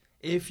hand,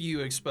 if you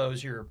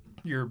expose your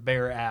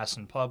bare ass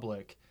in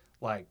public,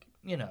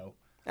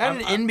 at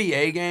an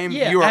NBA game,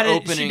 yeah, you are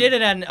opening. She did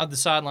it at the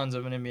sidelines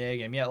of an NBA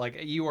game. Yeah,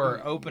 you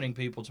are opening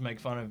people to make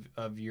fun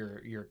of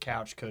your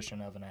couch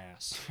cushion of an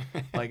ass.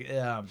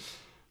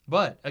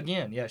 But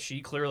again, yeah, she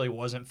clearly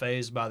wasn't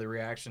fazed by the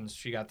reactions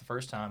she got the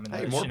first time. And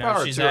hey, more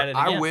power to her.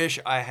 I wish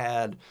I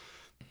had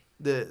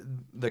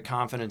the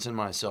confidence in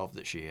myself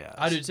that she has.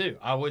 I do too.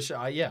 I wish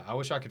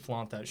I could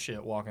flaunt that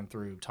shit walking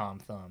through Tom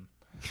Thumb.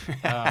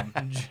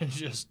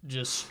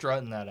 Just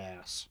strutting that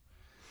ass.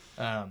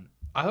 I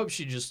hope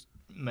she just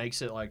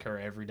makes it like her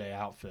everyday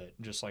outfit,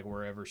 just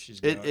wherever she's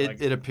going.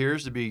 It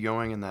appears to be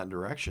going in that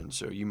direction,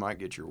 so you might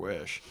get your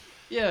wish.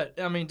 Yeah,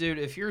 I mean, dude,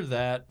 if you're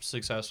that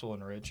successful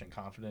and rich and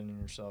confident in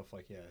yourself,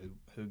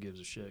 who gives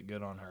a shit?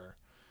 Good on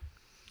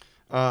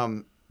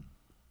her.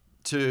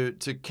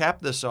 To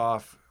cap this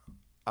off,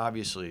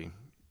 obviously,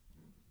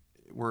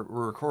 we're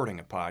recording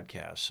a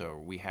podcast, so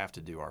we have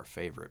to do our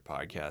favorite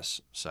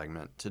podcast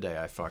segment. Today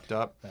I fucked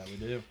up. That we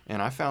do.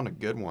 And I found a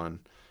good one.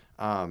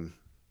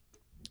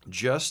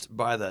 Just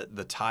by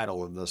the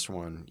title of this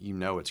one,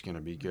 it's going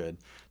to be good.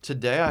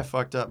 Today I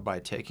fucked up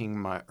by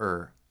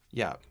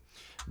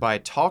by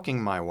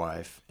talking my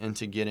wife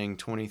into getting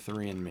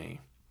 23andMe.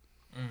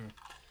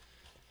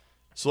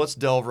 So let's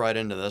delve right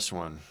into this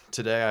one.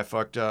 Today I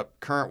fucked up.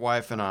 Current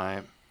wife and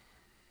I...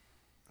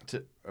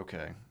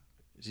 Okay.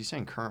 Is he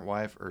saying current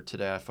wife or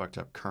today I fucked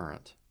up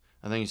current?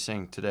 I think he's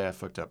saying today I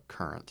fucked up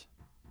current.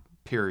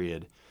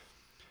 Period.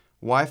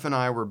 Wife and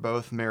I were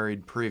both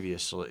married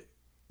previously.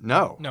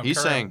 No,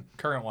 he's saying...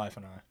 Current wife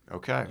and I.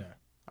 Okay. Yeah.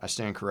 I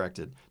stand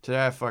corrected.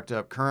 Today I fucked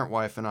up. Current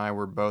wife and I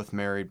were both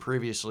married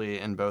previously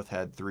and both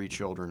had 3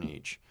 children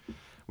each.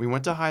 We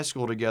went to high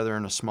school together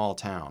in a small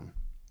town.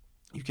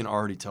 You can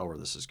already tell where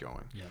this is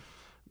going. Yeah.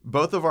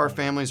 Both of our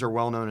families are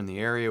well known in the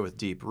area with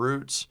deep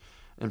roots.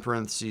 In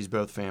parentheses,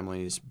 both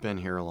families been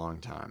here a long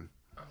time.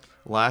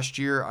 Last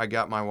year, I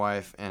got my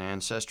wife an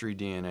Ancestry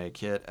DNA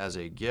kit as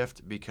a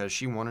gift because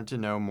she wanted to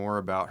know more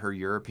about her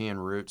European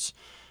roots.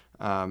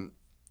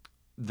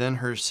 Then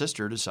her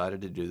sister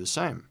decided to do the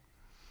same.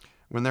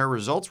 When their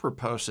results were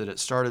posted, it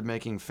started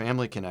making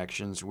family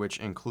connections, which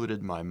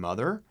included my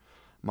mother,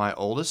 my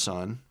oldest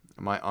son,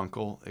 my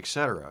uncle,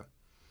 etc.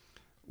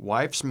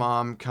 Wife's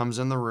mom comes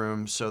in the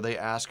room, so they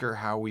ask her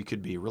how we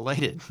could be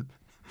related.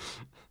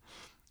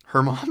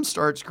 Her mom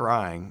starts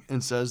crying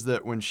and says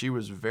that when she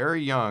was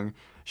very young,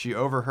 she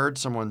overheard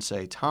someone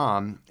say,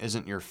 "Tom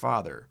isn't your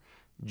father.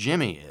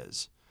 Jimmy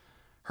is."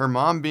 Her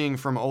mom, being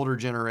from older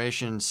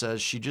generation,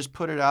 says she just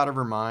put it out of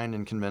her mind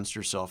and convinced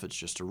herself it's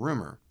just a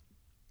rumor.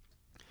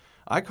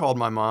 I called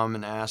my mom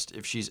and asked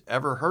if she's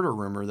ever heard a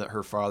rumor that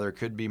her father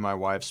could be my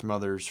wife's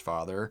mother's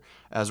father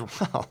as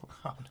well.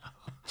 Oh,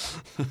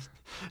 no.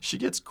 She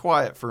gets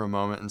quiet for a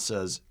moment and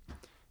says,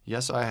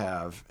 "Yes, I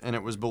have." And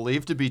it was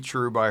believed to be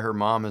true by her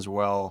mom as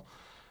well,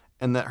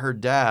 and that her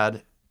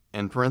dad,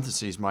 in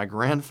parentheses, my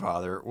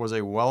grandfather, was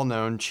a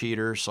well-known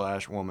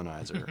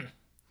cheater/womanizer.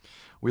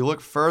 We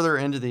look further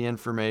into the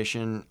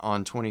information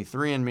on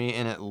 23andMe,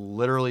 and it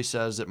literally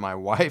says that my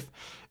wife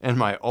and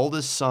my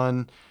oldest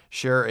son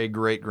share a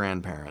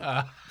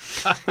great-grandparent.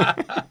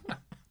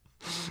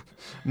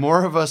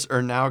 More of us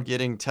are now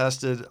getting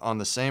tested on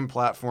the same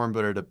platform,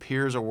 but it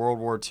appears a World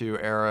War II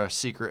era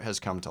secret has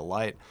come to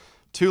light.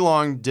 Too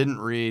long, didn't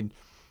read.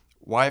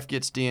 Wife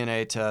gets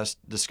DNA test,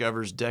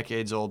 discovers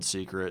decades-old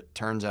secret.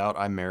 Turns out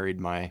I married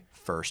my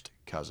first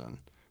cousin.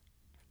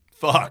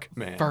 Fuck,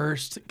 man.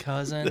 First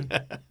cousin.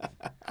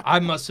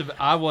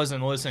 I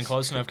wasn't listening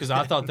close enough because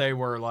I thought they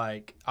were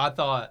I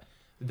thought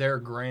their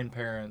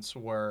grandparents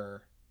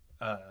were,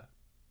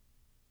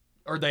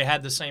 or they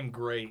had the same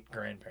great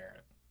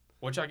grandparent,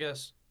 which I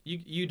guess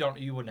you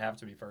wouldn't have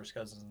to be first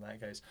cousins in that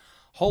case.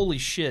 Holy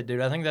shit,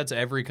 dude! I think that's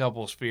every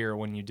couple's fear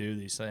when you do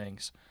these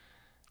things.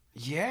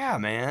 Yeah,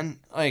 man.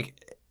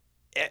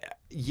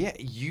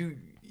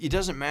 It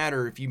doesn't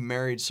matter if you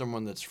married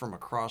someone that's from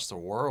across the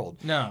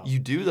world. No. You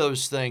do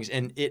those things,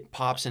 and it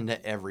pops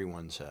into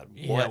everyone's head.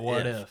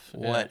 What if?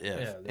 What Yeah, if?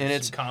 yeah, And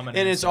there's some common it's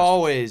ancestors.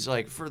 always,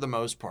 for the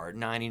most part,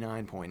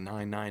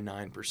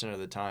 99.999% of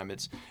the time,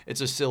 it's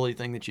a silly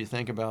thing that you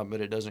think about, but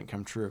it doesn't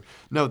come true.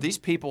 No, these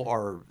people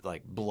are,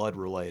 blood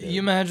related. You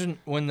imagine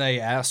when they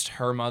asked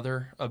her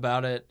mother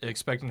about it,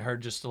 expecting her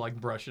just to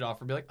brush it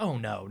off or be like, "Oh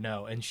no,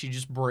 no," and she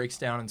just breaks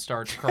down and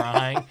starts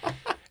crying.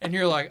 And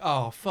you're like,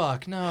 "Oh,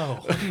 fuck,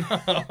 no,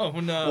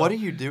 no." What do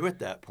you do at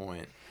that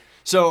point?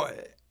 So,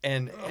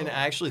 and I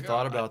actually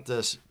thought about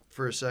this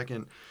for a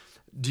second.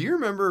 Do you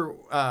remember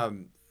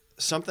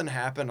something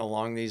happened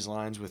along these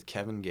lines with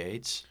Kevin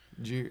Gates?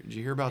 Did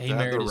you hear about He that,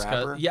 married the his rapper?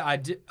 cousin. Yeah,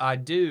 I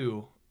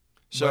do.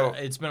 So But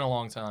it's been a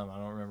long time. I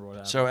don't remember what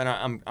happened. So,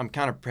 and I'm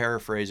kind of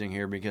paraphrasing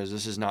here because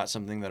this is not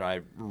something that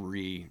I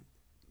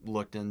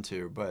looked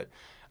into, but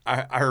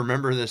I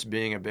remember this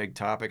being a big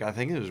topic. I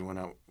think it was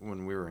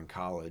when we were in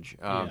college.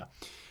 Yeah.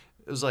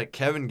 It was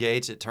Kevin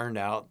Gates. It turned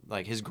out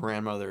his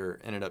grandmother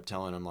ended up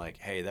telling him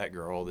 "Hey, that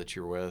girl that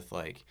you're with,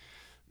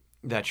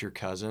 that's your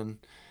cousin."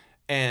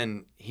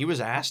 And he was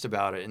asked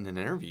about it in an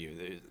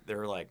interview. They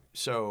were like,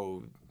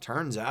 "So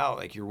turns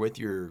out you're with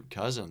your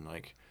cousin.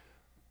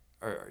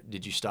 Or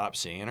did you stop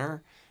seeing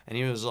her?" And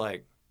he was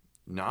like,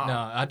 "Nah."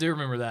 No, I do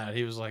remember that.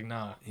 He was like,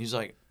 "Nah." He's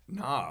like,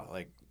 "Nah,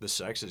 the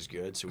sex is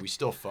good, so we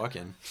still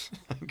fucking."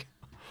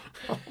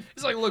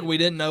 He's like, "Look, we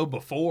didn't know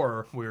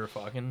before we were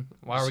fucking.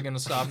 Why are we going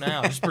to stop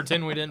now? Just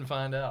pretend we didn't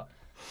find out."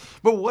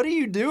 But what do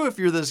you do if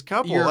you're this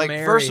couple? You're First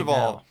married of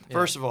all, now. Yeah.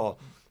 first of all,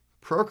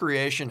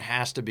 procreation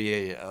has to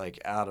be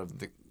out of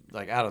the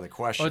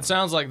question. Well, it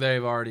sounds like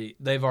they've already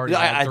Yeah,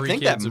 had I three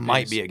think that kids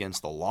might apiece. be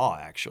against the law,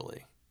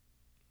 actually.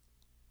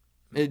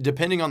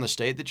 Depending on the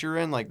state that you're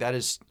in, that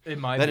is It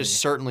might that be. is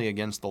certainly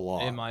against the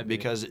law. It might be,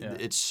 because yeah.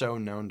 it's so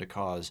known to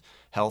cause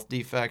health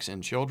defects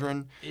in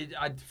children.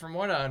 From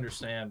what I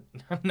understand,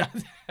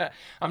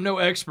 I'm no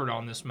expert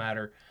on this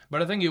matter,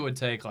 but I think it would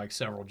take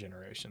several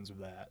generations of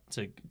that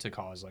to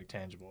cause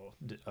tangible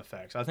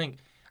effects. I think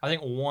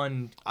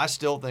one I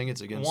still think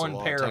it's against the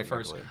law. pair of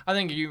technically. first. I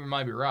think you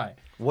might be right.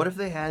 What if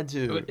they had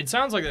to? It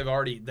sounds like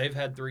they've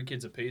had 3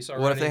 kids apiece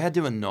already. What if they had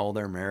to annul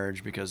their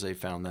marriage because they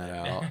found that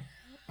out?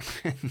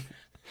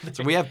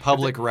 So we have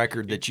public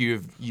record that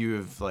you've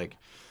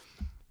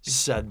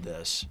said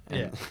this.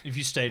 Yeah, if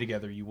you stay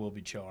together, you will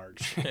be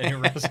charged.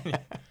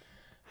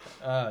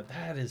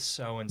 That is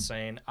so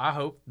insane. I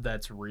hope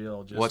that's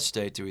real. What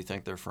state do we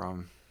think they're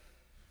from?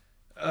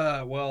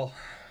 Well,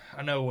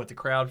 I know what the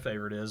crowd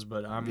favorite is,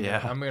 but I'm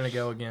going to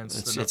go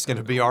against. It's going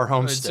to be our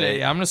home I'm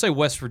state. going to say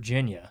West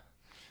Virginia.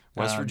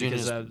 West Virginia.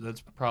 Because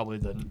that's probably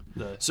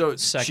the So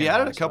second she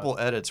added a highest couple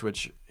spot. edits,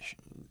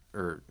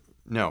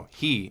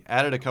 he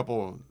added a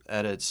couple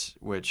edits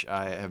which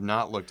I have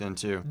not looked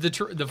into.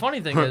 The funny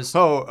thing is,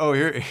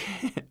 Here,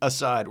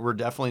 aside, we're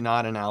definitely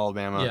not in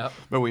Alabama, Yeah.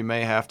 but we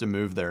may have to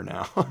move there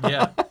now.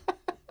 yeah,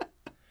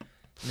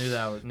 knew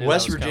that was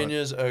West coming.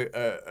 Virginia's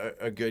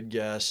a good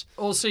guess.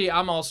 Well, see,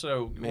 I'm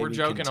also Maybe we're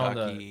joking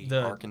Kentucky, on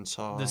the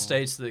Arkansas. the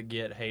states that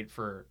get hate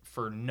for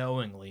for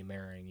knowingly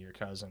marrying your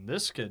cousin.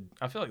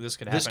 I feel like this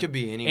could happen. This could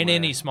be anywhere. In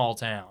any small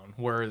town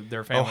where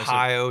their families.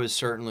 Ohio is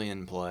certainly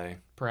in play.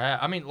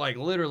 Perhaps, I mean, like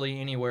literally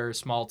anywhere,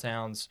 small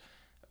towns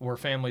where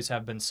families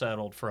have been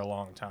settled for a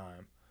long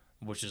time,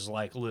 which is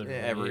like literally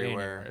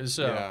everywhere. anywhere.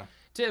 So,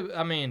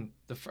 I mean,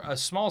 a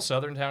small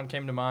southern town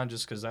came to mind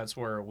just because that's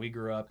where we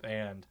grew up,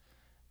 and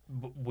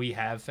we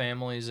have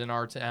families in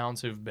our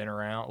towns who've been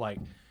around. Like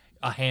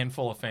a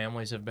handful of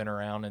families have been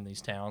around in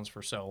these towns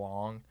for so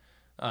long.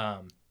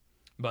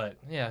 But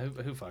yeah,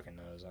 who fucking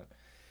knows?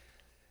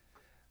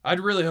 I'd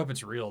really hope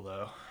it's real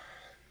though.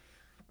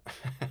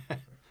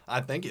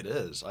 I think it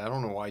is. I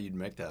don't know why you'd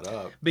make that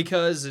up.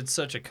 Because it's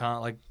such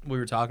like we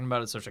were talking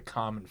about, it's such a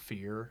common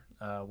fear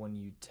when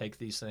you take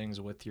these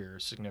things with your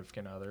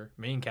significant other.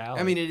 Me and Callie.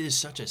 I mean, it is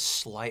such a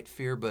slight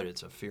fear, but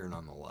it's a fear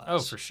nonetheless. Oh,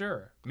 for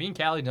sure. Me and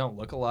Callie don't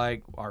look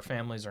alike. Our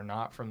families are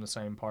not from the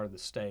same part of the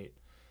state.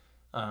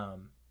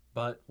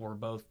 But we're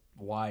both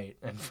white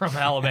and from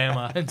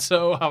Alabama. And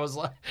so I was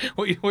like,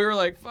 we were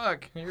like,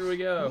 fuck, here we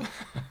go.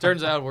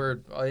 Turns out we're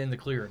in the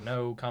clear.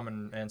 No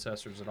common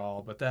ancestors at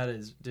all. But that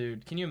is,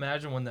 dude, can you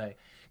imagine when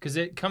because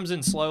it comes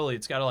in slowly.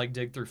 It's got to like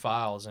dig through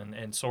files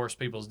and source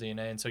people's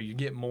DNA. And so you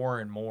get more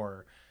and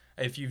more,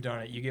 if you've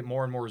done it, you get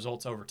more and more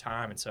results over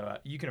time. And so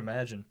you can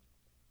imagine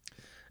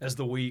as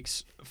the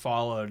weeks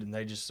followed and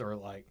they just sort of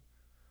like,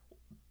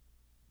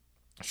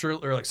 sure,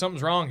 or like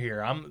something's wrong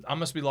here. I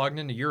must be logged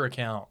into your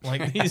account.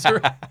 Like these are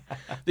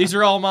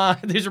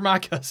my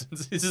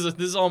cousins. This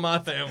is all my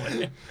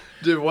family.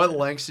 Dude, what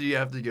lengths do you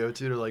have to go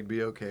to like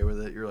be okay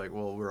with it? You're like,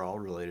 well, we're all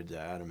related to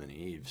Adam and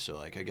Eve, so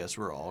like I guess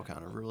we're all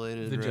kind of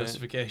related. The right?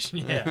 justification,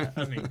 yeah.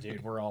 I mean,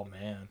 dude, we're all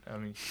man. I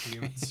mean,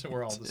 humans,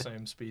 we're all the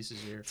same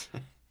species here.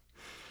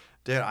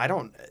 Dude, I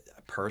don't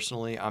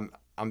personally. I'm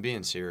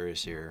being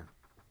serious here.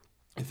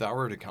 If that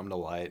were to come to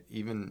light,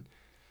 even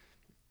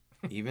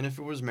if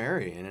it was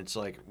Mary, and it's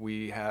like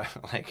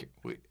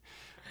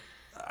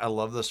I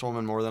love this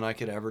woman more than I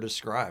could ever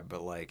describe,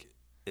 but like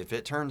if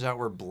it turns out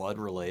we're blood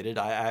related,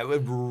 I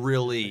would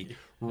really,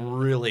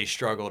 really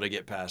struggle to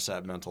get past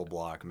that mental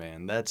block,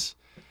 man.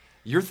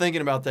 You're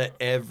thinking about that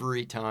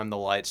every time the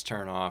lights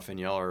turn off and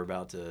y'all are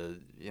about to,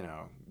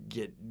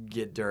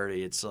 get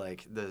dirty. It's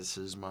like, this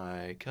is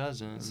my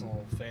cousin. It's a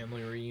whole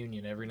family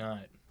reunion every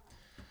night.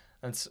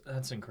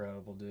 That's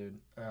incredible, dude.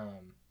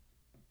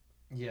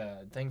 Yeah,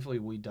 thankfully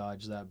we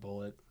dodged that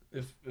bullet.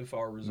 If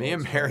our results,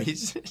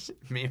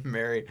 me and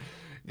Mary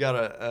got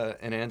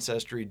an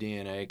ancestry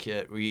DNA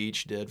kit. We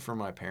each did for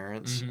my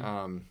parents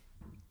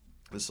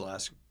this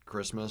last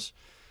Christmas,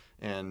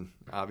 and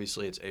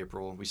obviously it's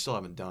April. We still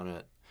haven't done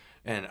it,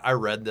 and I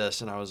read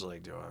this and I was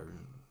like, do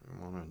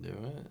I want to do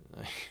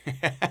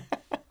it?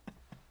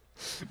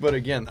 But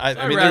again, I'd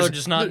rather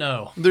just not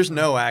know. There's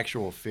no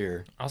actual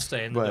fear. I'll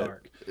stay in the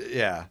dark.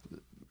 Yeah.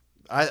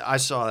 I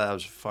saw that. It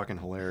was fucking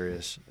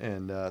hilarious.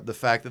 And the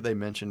fact that they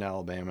mentioned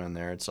Alabama in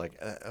there, it's like,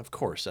 of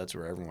course, that's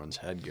where everyone's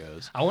head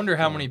goes. I wonder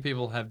how many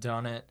people have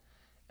done it,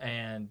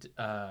 and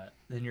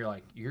then you're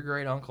like, your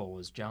great uncle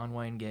was John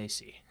Wayne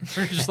Gacy.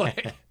 You're just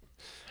like,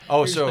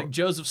 so like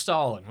Joseph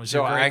Stalin was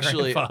your great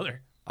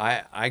grandfather.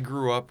 I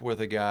grew up with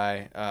a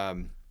guy.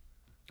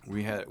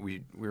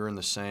 We were in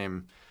the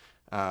same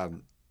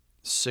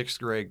 6th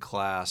grade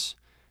class,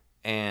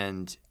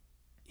 and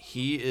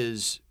he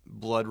is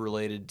blood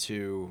related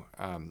to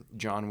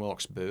John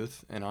Wilkes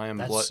Booth, and I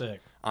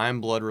am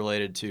blood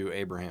related to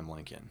Abraham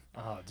Lincoln.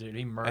 Oh, dude,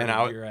 he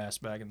murdered your ass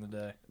back in the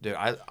day. Dude,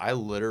 I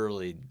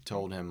literally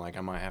told him like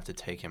I might have to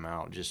take him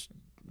out just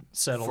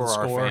settle for the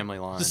score. Our family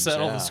lines. Just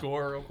settle the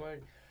score real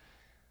quick.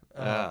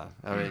 I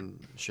mean,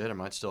 shit, it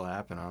might still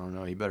happen. I don't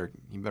know. He better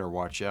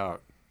watch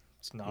out.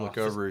 Look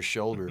over his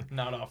shoulder.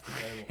 Not off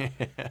the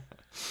table.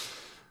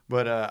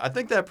 But I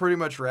think that pretty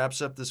much wraps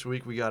up this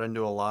week. We got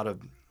into a lot of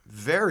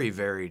very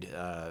varied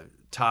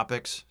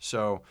topics.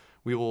 So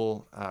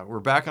we're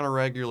back on a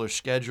regular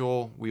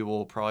schedule. We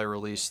will probably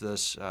release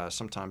this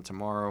sometime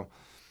tomorrow.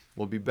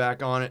 We'll be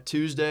back on it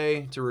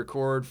Tuesday to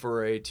record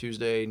for a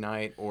Tuesday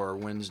night or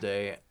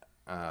Wednesday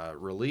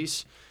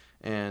release.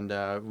 And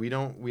we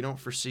don't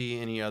foresee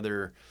any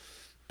other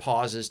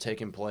pauses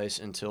taking place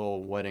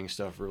until wedding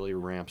stuff really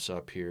ramps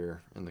up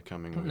here in the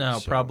coming weeks. No,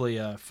 probably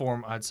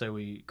I'd say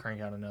we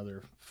crank out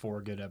another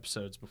 4 good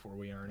episodes before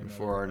we earn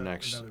our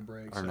next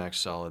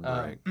solid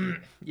break.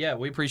 Yeah,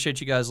 we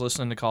appreciate you guys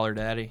listening to Call Her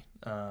Daddy.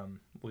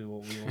 We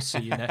will see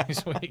you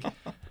next week.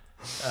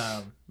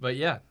 But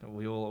yeah,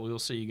 we will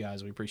see you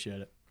guys. We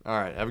appreciate it. All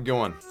right, have a good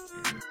one.